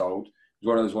we were told, was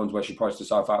one of those ones where she priced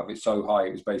herself out of it so high,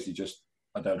 it was basically just,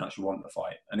 I don't actually want the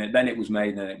fight. And then it was made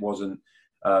and then it wasn't.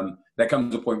 There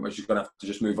comes a point where she's going to have to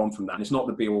just move on from that. And it's not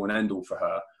the be-all and end-all for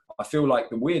her. I feel like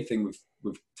the weird thing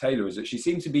with Taylor is that she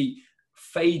seems to be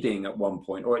fading at one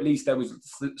point, or at least there was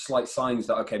slight signs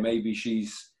that, okay, maybe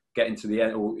she's getting to the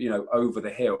end, or, you know, over the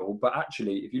hill. But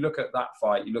actually, if you look at that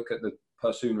fight, you look at the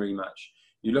Persoon rematch,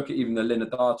 you look at even the Lina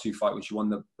Datu fight, when she won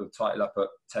the title up at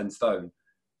 10 stone,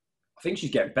 I think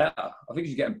she's getting better. I think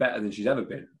she's getting better than she's ever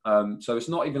been. So it's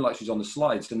not even like she's on the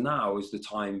slide. So now is the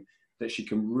time that she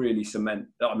can really cement.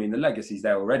 I mean, the legacy's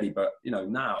there already, but, you know,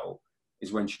 now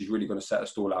is when she's really going to set a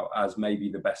stall out as maybe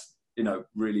the best, you know,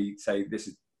 really say this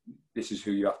is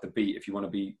who you have to beat if you want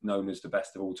to be known as the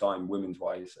best of all time, women's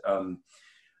wise.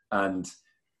 And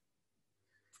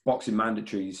boxing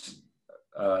mandatories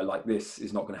like this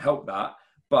is not going to help that.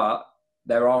 But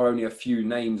there are only a few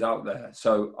names out there.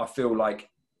 So I feel like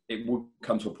it would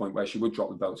come to a point where she would drop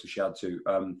the belts if she had to.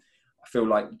 I feel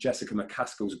like Jessica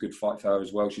McCaskill's a good fight for her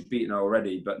as well. She's beaten her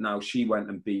already, but now she went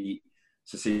and beat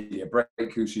Cecilia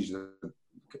Brækhus, who's a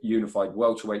unified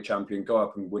welterweight champion, go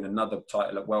up and win another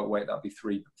title at welterweight. That'd be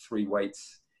three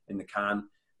weights in the can.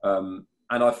 And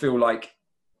I feel like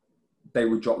they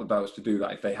would drop the belts to do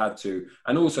that if they had to.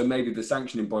 And also maybe the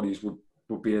sanctioning bodies would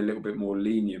be a little bit more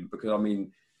lenient, because, I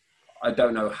mean, I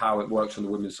don't know how it works on the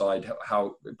women's side,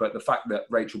 but the fact that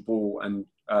Rachel Ball and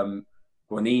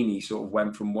Guanini sort of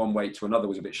went from one weight to another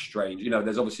was a bit strange. You know,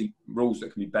 there's obviously rules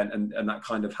that can be bent, and that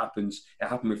kind of happens. It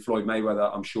happened with Floyd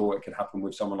Mayweather. I'm sure it could happen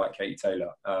with someone like Katie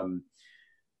Taylor.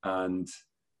 And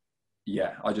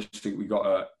yeah, I just think we got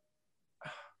to...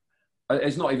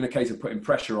 It's not even a case of putting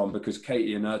pressure on, because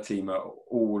Katie and her team are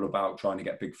all about trying to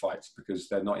get big fights because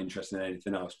they're not interested in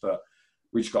anything else. But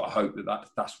we just got to hope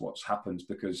that's what happens,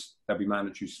 because there'll be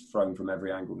mandatories thrown from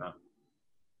every angle now.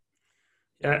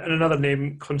 Yeah, and another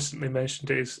name constantly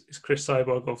mentioned is Chris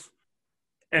Cyborg of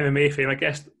MMA fame. I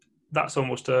guess that's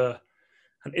almost an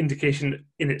indication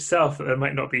in itself that there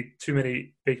might not be too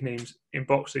many big names in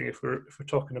boxing if we're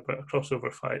talking about a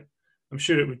crossover fight. I'm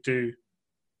sure it would do.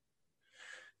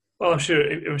 Well, I'm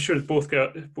sure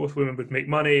both women would make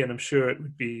money, and I'm sure it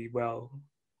would be well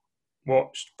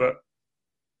watched. But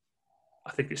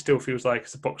I think it still feels like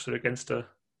it's a boxer against a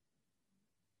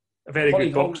very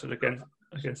good boxer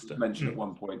against her. Mentioned at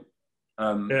one point.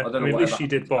 I don't know. At least she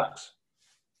did box.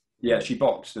 Yeah, she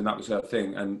boxed, and that was her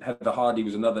thing. And Heather Hardy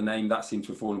was another name that seemed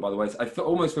to have fallen by the way. It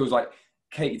almost feels like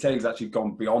Katie Taylor's actually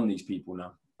gone beyond these people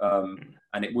now,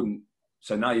 and it wouldn't.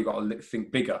 So now you've got to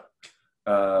think bigger.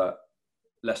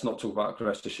 Let's not talk about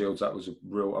Claressa Shields. That was a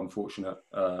real unfortunate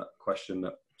question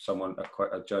that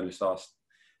a journalist asked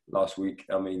last week.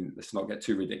 I mean, let's not get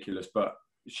too ridiculous, but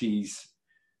she's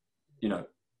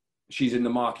in the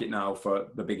market now for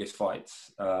the biggest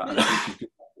fights. And I think she's going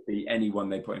to be anyone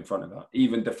they put in front of her.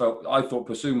 Even I thought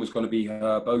Persoon was going to be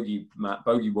her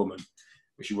bogey woman,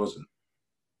 but she wasn't.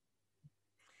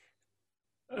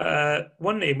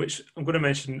 One name which I'm going to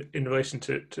mention in relation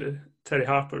to Terry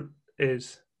Harper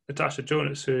is Natasha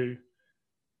Jonas, who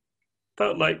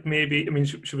felt like maybe, I mean,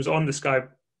 she was on the Sky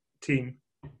team,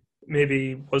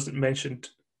 maybe wasn't mentioned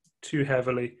too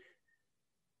heavily.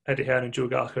 Eddie Hearn and Joe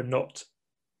Gallagher not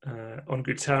on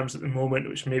good terms at the moment,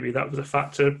 which maybe that was a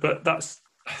factor. But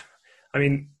I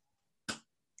mean,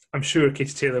 I'm sure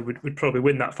Katie Taylor would probably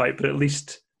win that fight, but at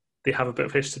least they have a bit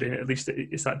of history in it. At least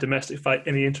it's that domestic fight.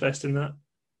 Any interest in that?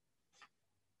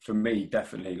 For me,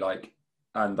 definitely.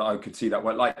 And I could see that.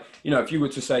 Well, if you were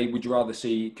to say, would you rather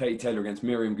see Katie Taylor against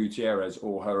Miriam Gutierrez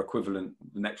or her equivalent,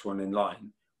 the next one in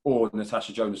line, or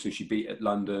Natasha Jonas, who she beat at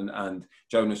London, and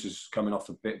Jonas is coming off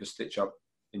a bit of a stitch up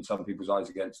in some people's eyes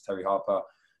against Terry Harper?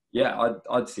 Yeah,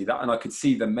 I'd see that, and I could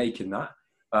see them making that.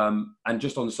 And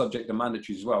just on the subject of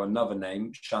mandatories as well, another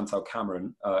name, Chantal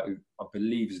Cameron, who I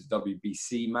believe is the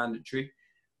WBC mandatory,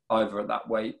 either at that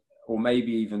weight or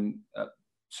maybe even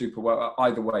super well.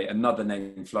 Either way, another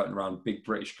name floating around, big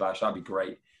British clash, that'd be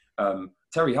great.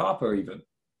 Terry Harper, even,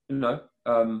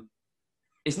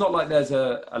 it's not like there's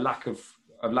a lack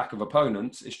of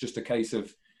opponents. It's just a case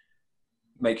of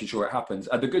making sure it happens.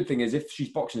 And the good thing is, if she's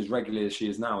boxing as regularly as she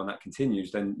is now and that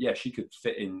continues, then yeah, she could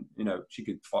fit in, she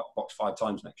could box 5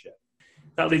 times next year.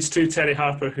 That leads to Terry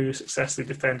Harper, who successfully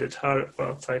defended her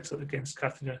world title against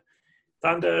Katrina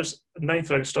Thunders,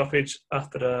 9th round stoppage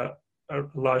after a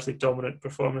largely dominant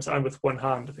performance, and with one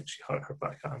hand. I think she hurt her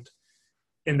backhand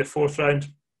in the 4th round.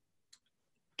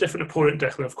 Different opponent,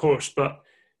 Declan, of course, but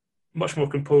much more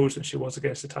composed than she was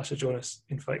against Natasha Jonas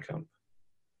in fight camp.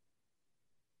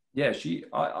 Yeah,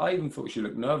 I even thought she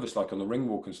looked nervous, on the ring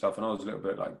walk and stuff, and I was a little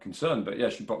bit concerned. But yeah,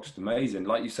 she boxed amazing.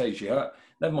 Like you say, she hurt.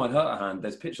 Never mind hurt her hand.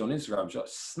 There's pictures on Instagram. She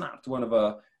snapped one of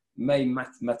her main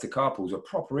metacarpals, a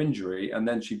proper injury, and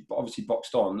then she obviously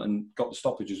boxed on and got the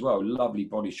stoppage as well. Lovely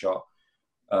body shot.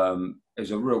 It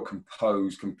was a real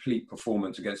composed, complete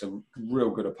performance against a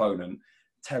real good opponent.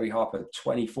 Terry Harper,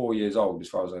 24 years old, as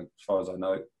far as I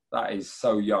know. That is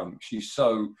so young. She's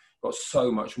got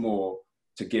so much more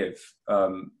to give.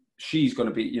 She's going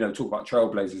to be, talk about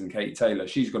trailblazers and Katie Taylor.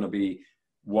 She's going to be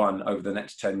one over the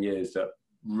next 10 years that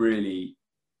really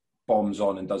bombs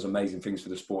on and does amazing things for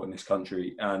the sport in this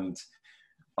country. And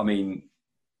I mean,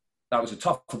 that was a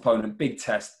tough opponent, big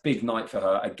test, big night for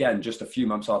her. Again, just a few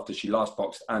months after she last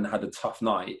boxed and had a tough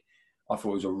night. I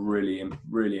thought it was a really,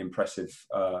 really impressive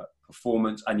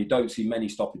performance. And you don't see many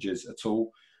stoppages at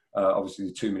all. Obviously,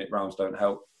 the 2-minute rounds don't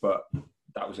help, but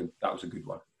that was a good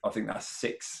one. I think that's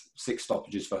six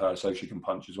stoppages for her, so she can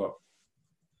punch as well.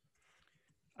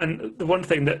 And the one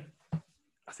thing that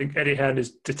I think Eddie Hearn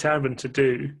is determined to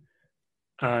do,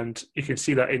 and you can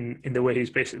see that in the way he's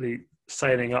basically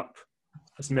signing up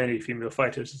as many female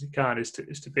fighters as he can, is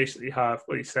to basically have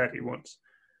what he said he wants: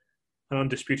 an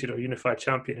undisputed or unified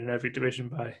champion in every division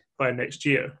by next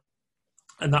year.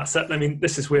 And that's it. I mean,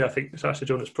 this is where I think Natasha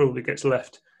Jonas probably gets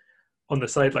left on the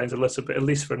sidelines a little bit, at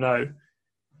least for now.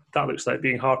 That looks like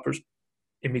being Harper's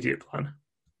immediate plan.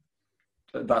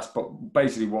 That's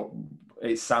basically what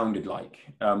it sounded like,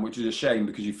 which is a shame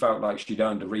because you felt like she'd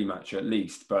earned a rematch at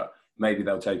least, but maybe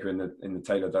they'll take her in the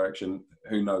Taylor direction.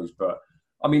 Who knows? But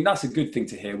I mean, that's a good thing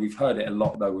to hear. We've heard it a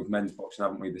lot though with men's boxing,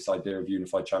 haven't we? This idea of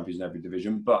unified champions in every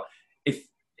division. But if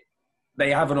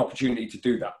they have an opportunity to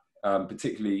do that,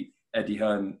 particularly Eddie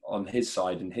Hearn on his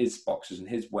side and his boxers and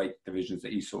his weight divisions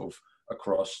that he's sort of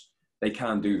across, they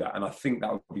can do that. And I think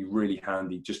that would be really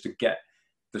handy just to get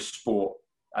the sport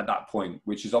at that point,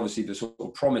 which is obviously the sort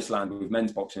of promised land with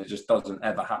men's boxing. It just doesn't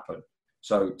ever happen.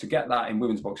 So to get that in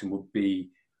women's boxing would be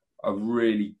a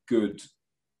really good,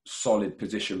 solid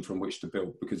position from which to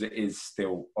build, because it is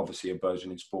still obviously a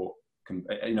burgeoning sport,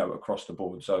 across the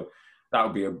board. So that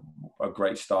would be a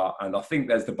great start. And I think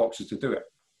there's the boxers to do it.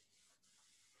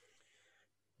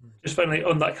 Just finally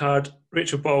on that card,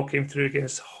 Rachel Ball came through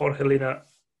against Jorgelina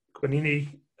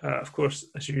Guanini. Of course,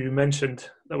 as you mentioned,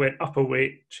 that went up a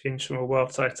weight, changed from a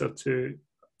world title to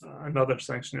another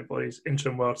sanctioning body's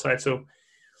interim world title.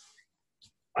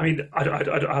 I mean, I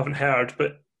haven't heard,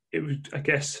 but it would, I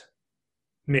guess,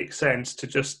 make sense to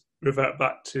just revert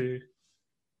back to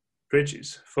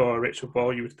Bridges for Rachel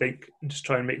Ball, you would think, and just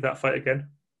try and make that fight again.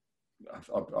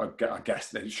 I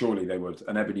guess surely they would.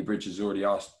 And Ebony Bridges already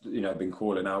asked, been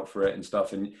calling out for it and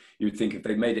stuff. And you would think if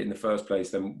they made it in the first place,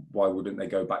 then why wouldn't they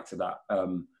go back to that?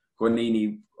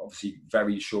 Guanini, obviously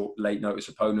very short, late notice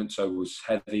opponent, so was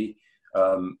heavy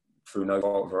through no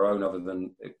fault of her own other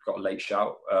than it got a late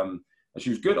shout. And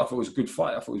she was good. I thought it was a good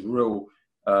fight. I thought it was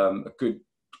a good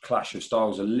clash of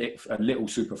styles, a little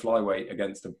super flyweight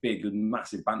against a big,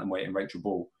 massive bantamweight in Rachel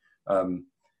Ball. It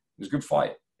was a good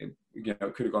fight. It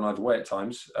could have gone either way at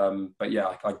times. But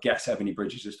yeah, I guess Ebony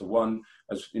Bridges is the one.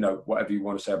 As whatever you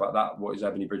want to say about that, what is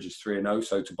Ebony Bridges 3-0?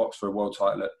 So to box for a world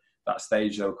title at that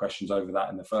stage, there were questions over that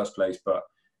in the first place. But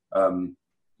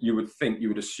you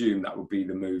would assume that would be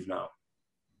the move now.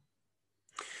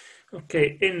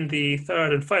 Okay, in the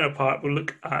third and final part, we'll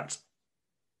look at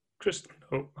Chris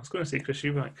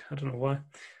Eubank. I don't know why.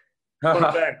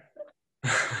 Conor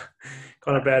Benn.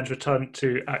 Conor Benn's return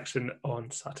to action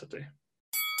on Saturday.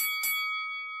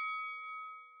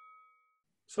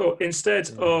 So instead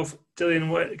of Dillian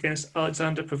Whyte against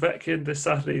Alexander Povetkin, this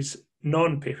Saturday's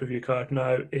non-pay-per-view card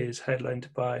now is headlined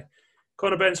by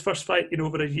Conor Benn's first fight in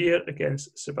over a year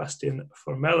against Sebastian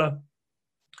Formella.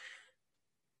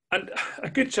 And a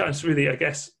good chance, really, I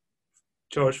guess,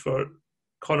 George, for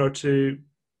Conor to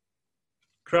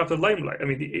grab the limelight. I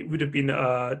mean, it would have been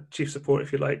a chief support,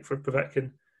 if you like, for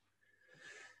Povetkin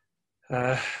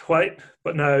Whyte,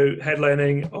 but now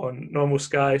headlining on normal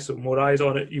Sky, so more eyes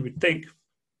on it, you would think.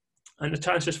 And the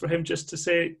chance just for him just to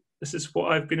say, this is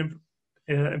what I've been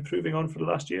improving on for the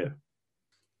last year.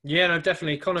 Yeah, no,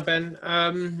 definitely. Conor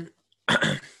Benn,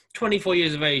 24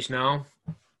 years of age now.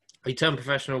 He turned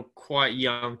professional quite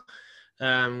young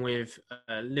with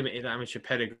limited amateur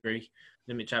pedigree,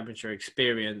 limited amateur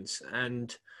experience,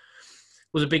 and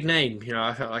was a big name.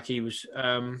 I felt like he was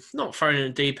not thrown in the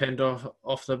deep end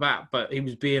off the bat, but he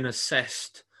was being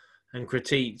assessed and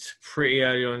critiqued pretty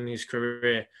early on in his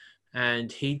career.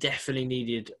 And he definitely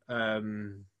needed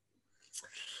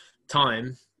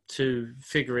time to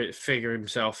figure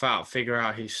himself out, figure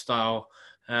out his style,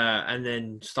 and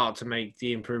then start to make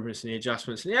the improvements and the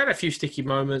adjustments. And he had a few sticky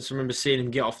moments. I remember seeing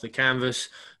him get off the canvas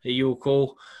at York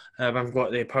Hall. I haven't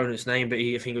got the opponent's name, but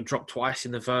I think he dropped twice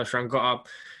in the first round, got up.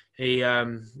 He,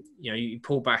 he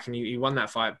pulled back and he won that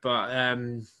fight. But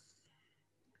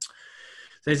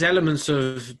there's elements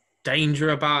of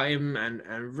danger about him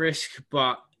and risk,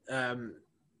 but a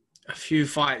few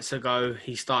fights ago,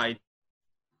 he started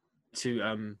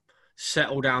to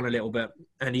settle down a little bit.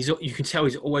 And you can tell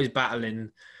he's always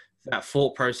battling that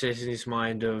thought process in his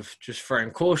mind of just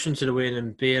throwing caution to the wind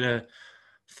and being a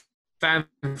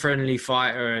fan-friendly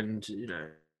fighter, and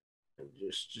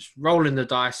just rolling the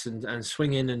dice and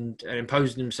swinging and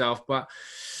imposing himself. But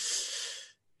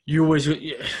you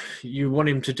want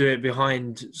him to do it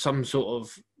behind some sort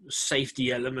of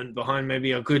safety element, behind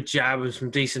maybe a good jab and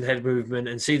some decent head movement,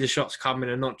 and see the shots coming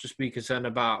and not just be concerned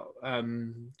about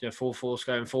full force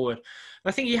going forward. And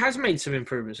I think he has made some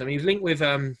improvements. I mean, he's linked with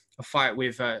a fight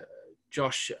with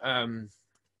Josh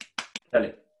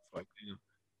Kelly.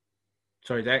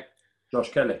 Sorry, Dec. Josh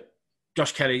Kelly.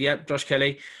 Josh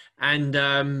Kelly. And,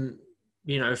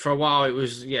 for a while it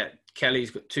was,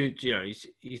 Kelly's got he's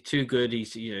too good.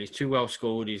 He's too well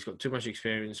scored. He's got too much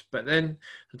experience. But then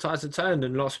the tides have turned,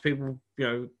 and lots of people,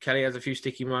 Kelly has a few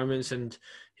sticky moments, and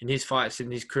in his fights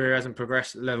in his career hasn't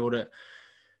progressed at the level that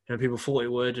people thought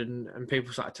it would, and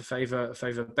people started to favour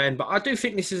Ben. But I do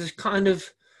think this is kind of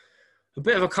a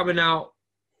bit of a coming out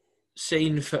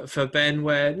scene for Ben,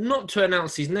 where not to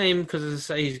announce his name, because as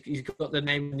I say, he's got the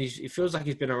name, and he feels like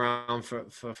he's been around for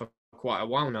quite a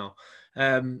while now.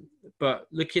 But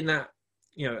looking at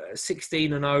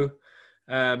 16-0,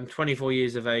 24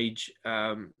 years of age,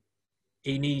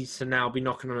 he needs to now be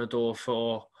knocking on a door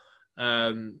for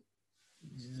the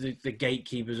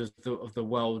gatekeepers of the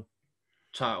world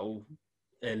title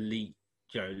elite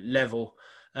level.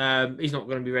 He's not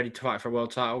going to be ready to fight for a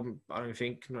world title, I don't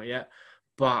think, not yet.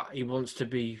 But he wants to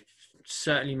be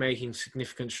certainly making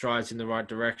significant strides in the right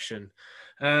direction.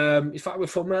 His fight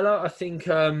with Formella, I think,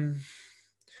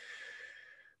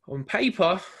 on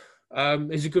paper,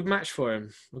 is a good match for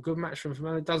him. A good match for him.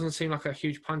 Formella. It doesn't seem like a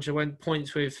huge puncher. Went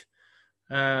points with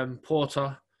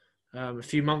Porter a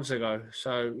few months ago.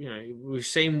 So, we've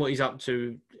seen what he's up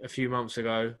to a few months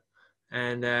ago.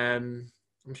 And I'm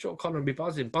sure Conor will be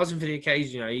buzzing for the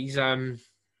occasion. He's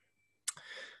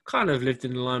kind of lived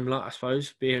in the limelight, I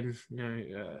suppose, being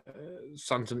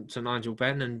son to Nigel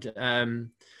Benn, and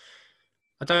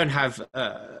I don't have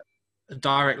a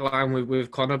direct line with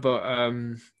Conor, but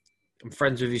I'm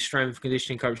friends with his strength and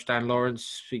conditioning coach Dan Lawrence.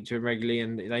 Speak to him regularly,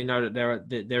 and they know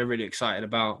that they're really excited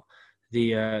about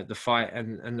the fight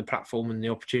and the platform and the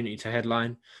opportunity to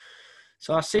headline.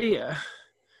 So I see,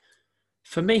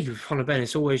 for me, with Conor Benn,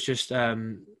 it's always just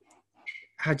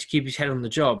how to keep his head on the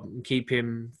job and keep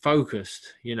him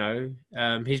focused.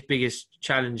 His biggest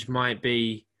challenge might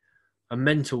be a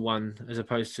mental one as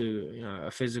opposed to a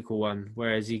physical one.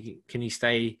 Whereas can he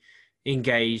stay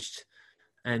engaged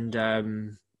and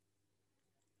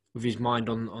with his mind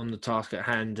on the task at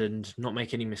hand and not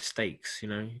make any mistakes.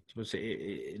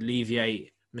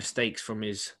 Alleviate mistakes from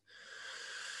his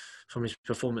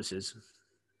performances.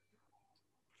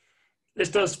 This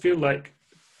does feel like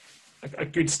a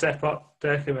good step up,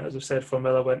 Declan. As I've said,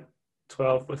 Formella went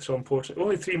 12 with Sean Porter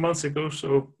only 3 months ago,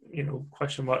 so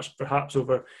question marks perhaps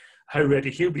over how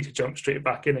ready he'll be to jump straight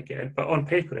back in again. But on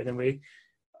paper, anyway,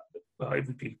 it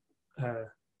would be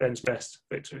Ben's best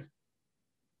victory.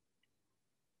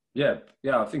 Yeah,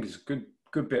 I think it's a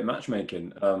good bit of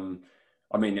matchmaking.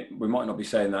 We might not be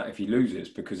saying that if he loses,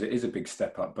 because it is a big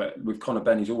step up. But with Conor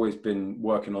Benn, he's always been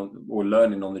working on or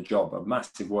learning on the job, a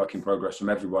massive work in progress from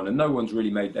everyone. And no one's really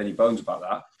made any bones about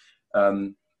that.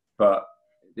 But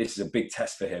this is a big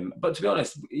test for him. But to be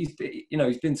honest, he's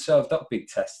been served up big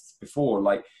tests before.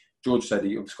 Like George said,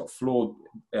 he got floored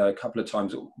a couple of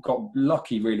times. Got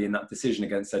lucky, really, in that decision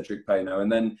against Cedric Peno. And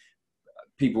then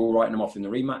people were writing him off in the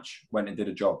rematch, went and did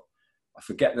a job. I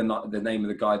forget the name of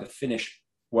the guy, the Finnish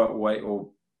welterweight,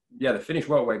 the Finnish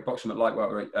welterweight, boxed him at light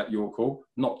welterweight at York Hall,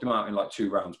 knocked him out in like 2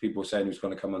 rounds. People were saying he was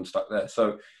going to come unstuck there.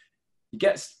 So he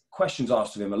gets questions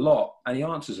asked of him a lot, and he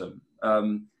answers them.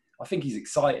 I think he's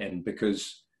exciting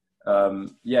because,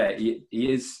 he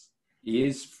is.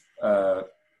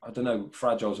 I don't know,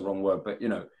 fragile is the wrong word, but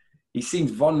he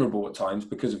seems vulnerable at times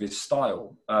because of his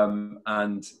style,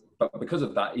 but because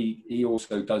of that, he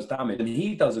also does damage, and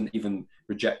he doesn't even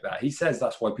reject that. He says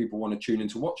that's why people want to tune in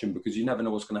to watch him, because you never know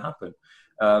what's going to happen.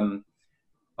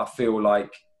 I feel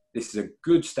like this is a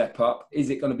good step up.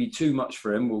 Is it going to be too much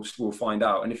for him? We'll find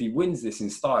out. And if he wins this in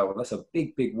style, that's a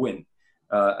big, big win.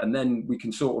 And then we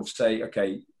can sort of say,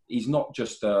 okay, he's not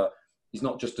just a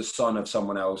son of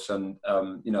someone else and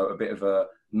a bit of a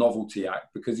novelty act,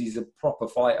 because he's a proper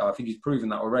fighter. I think he's proven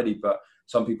that already, but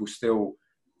some people still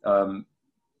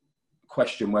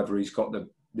question whether he's got the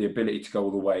ability to go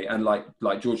all the way. And like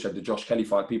George said, the Josh Kelly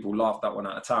fight, people laughed that one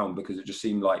out of town because it just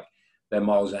seemed like they're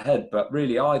miles ahead. But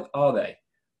really, are they?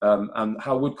 And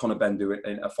how would Conor Benn do it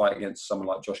in a fight against someone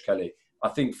like Josh Kelly? I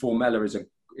think Formella is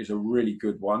a really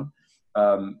good one.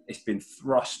 It's been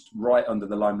thrust right under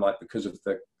the limelight because of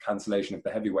the cancellation of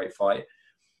the heavyweight fight.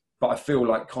 But I feel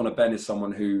like Conor Benn is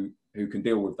someone who can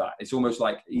deal with that. It's almost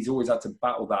like he's always had to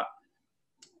battle that.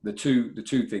 The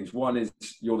two things. One is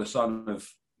you're the son of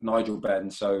Nigel Benn,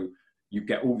 so you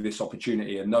get all this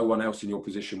opportunity, and no one else in your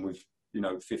position with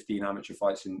 15 amateur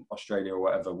fights in Australia or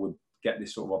whatever would get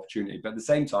this sort of opportunity. But at the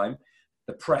same time,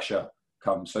 the pressure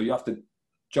comes. So you have to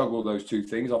juggle those two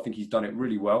things. I think he's done it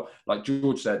really well. Like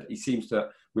George said, he seems to,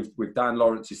 with Dan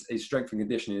Lawrence, his strength and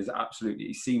conditioning is absolutely,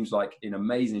 he seems like in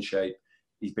amazing shape.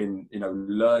 He's been,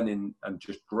 learning and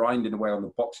just grinding away on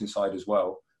the boxing side as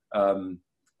well. And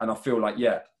I feel like,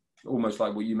 almost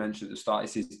like what you mentioned at the start,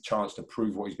 it's his chance to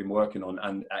prove what he's been working on.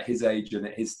 And at his age and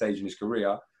at his stage in his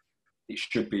career, it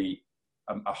should be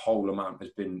a whole amount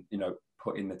has been,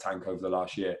 put in the tank over the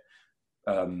last year.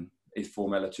 Is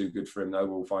Formella too good for him though?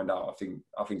 We'll find out. I think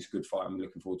it's a good fight. I'm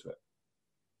looking forward to it.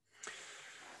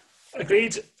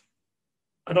 Agreed.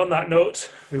 And on that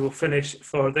note, we will finish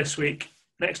for this week.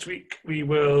 Next week, we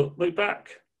will look back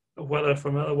at whether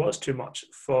Formella was too much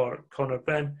for Conor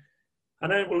Benn.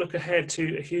 And then we'll look ahead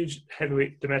to a huge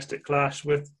heavyweight domestic clash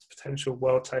with potential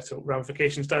world title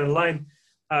ramifications down the line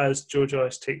as Joe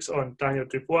Joyce takes on Daniel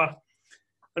Dubois.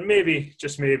 And maybe,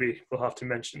 just maybe, we'll have to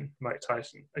mention Mike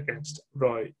Tyson against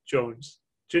Roy Jones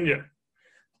Jr.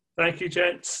 Thank you,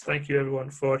 gents. Thank you, everyone,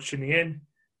 for tuning in.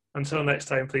 Until next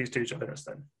time, please do join us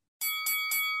then.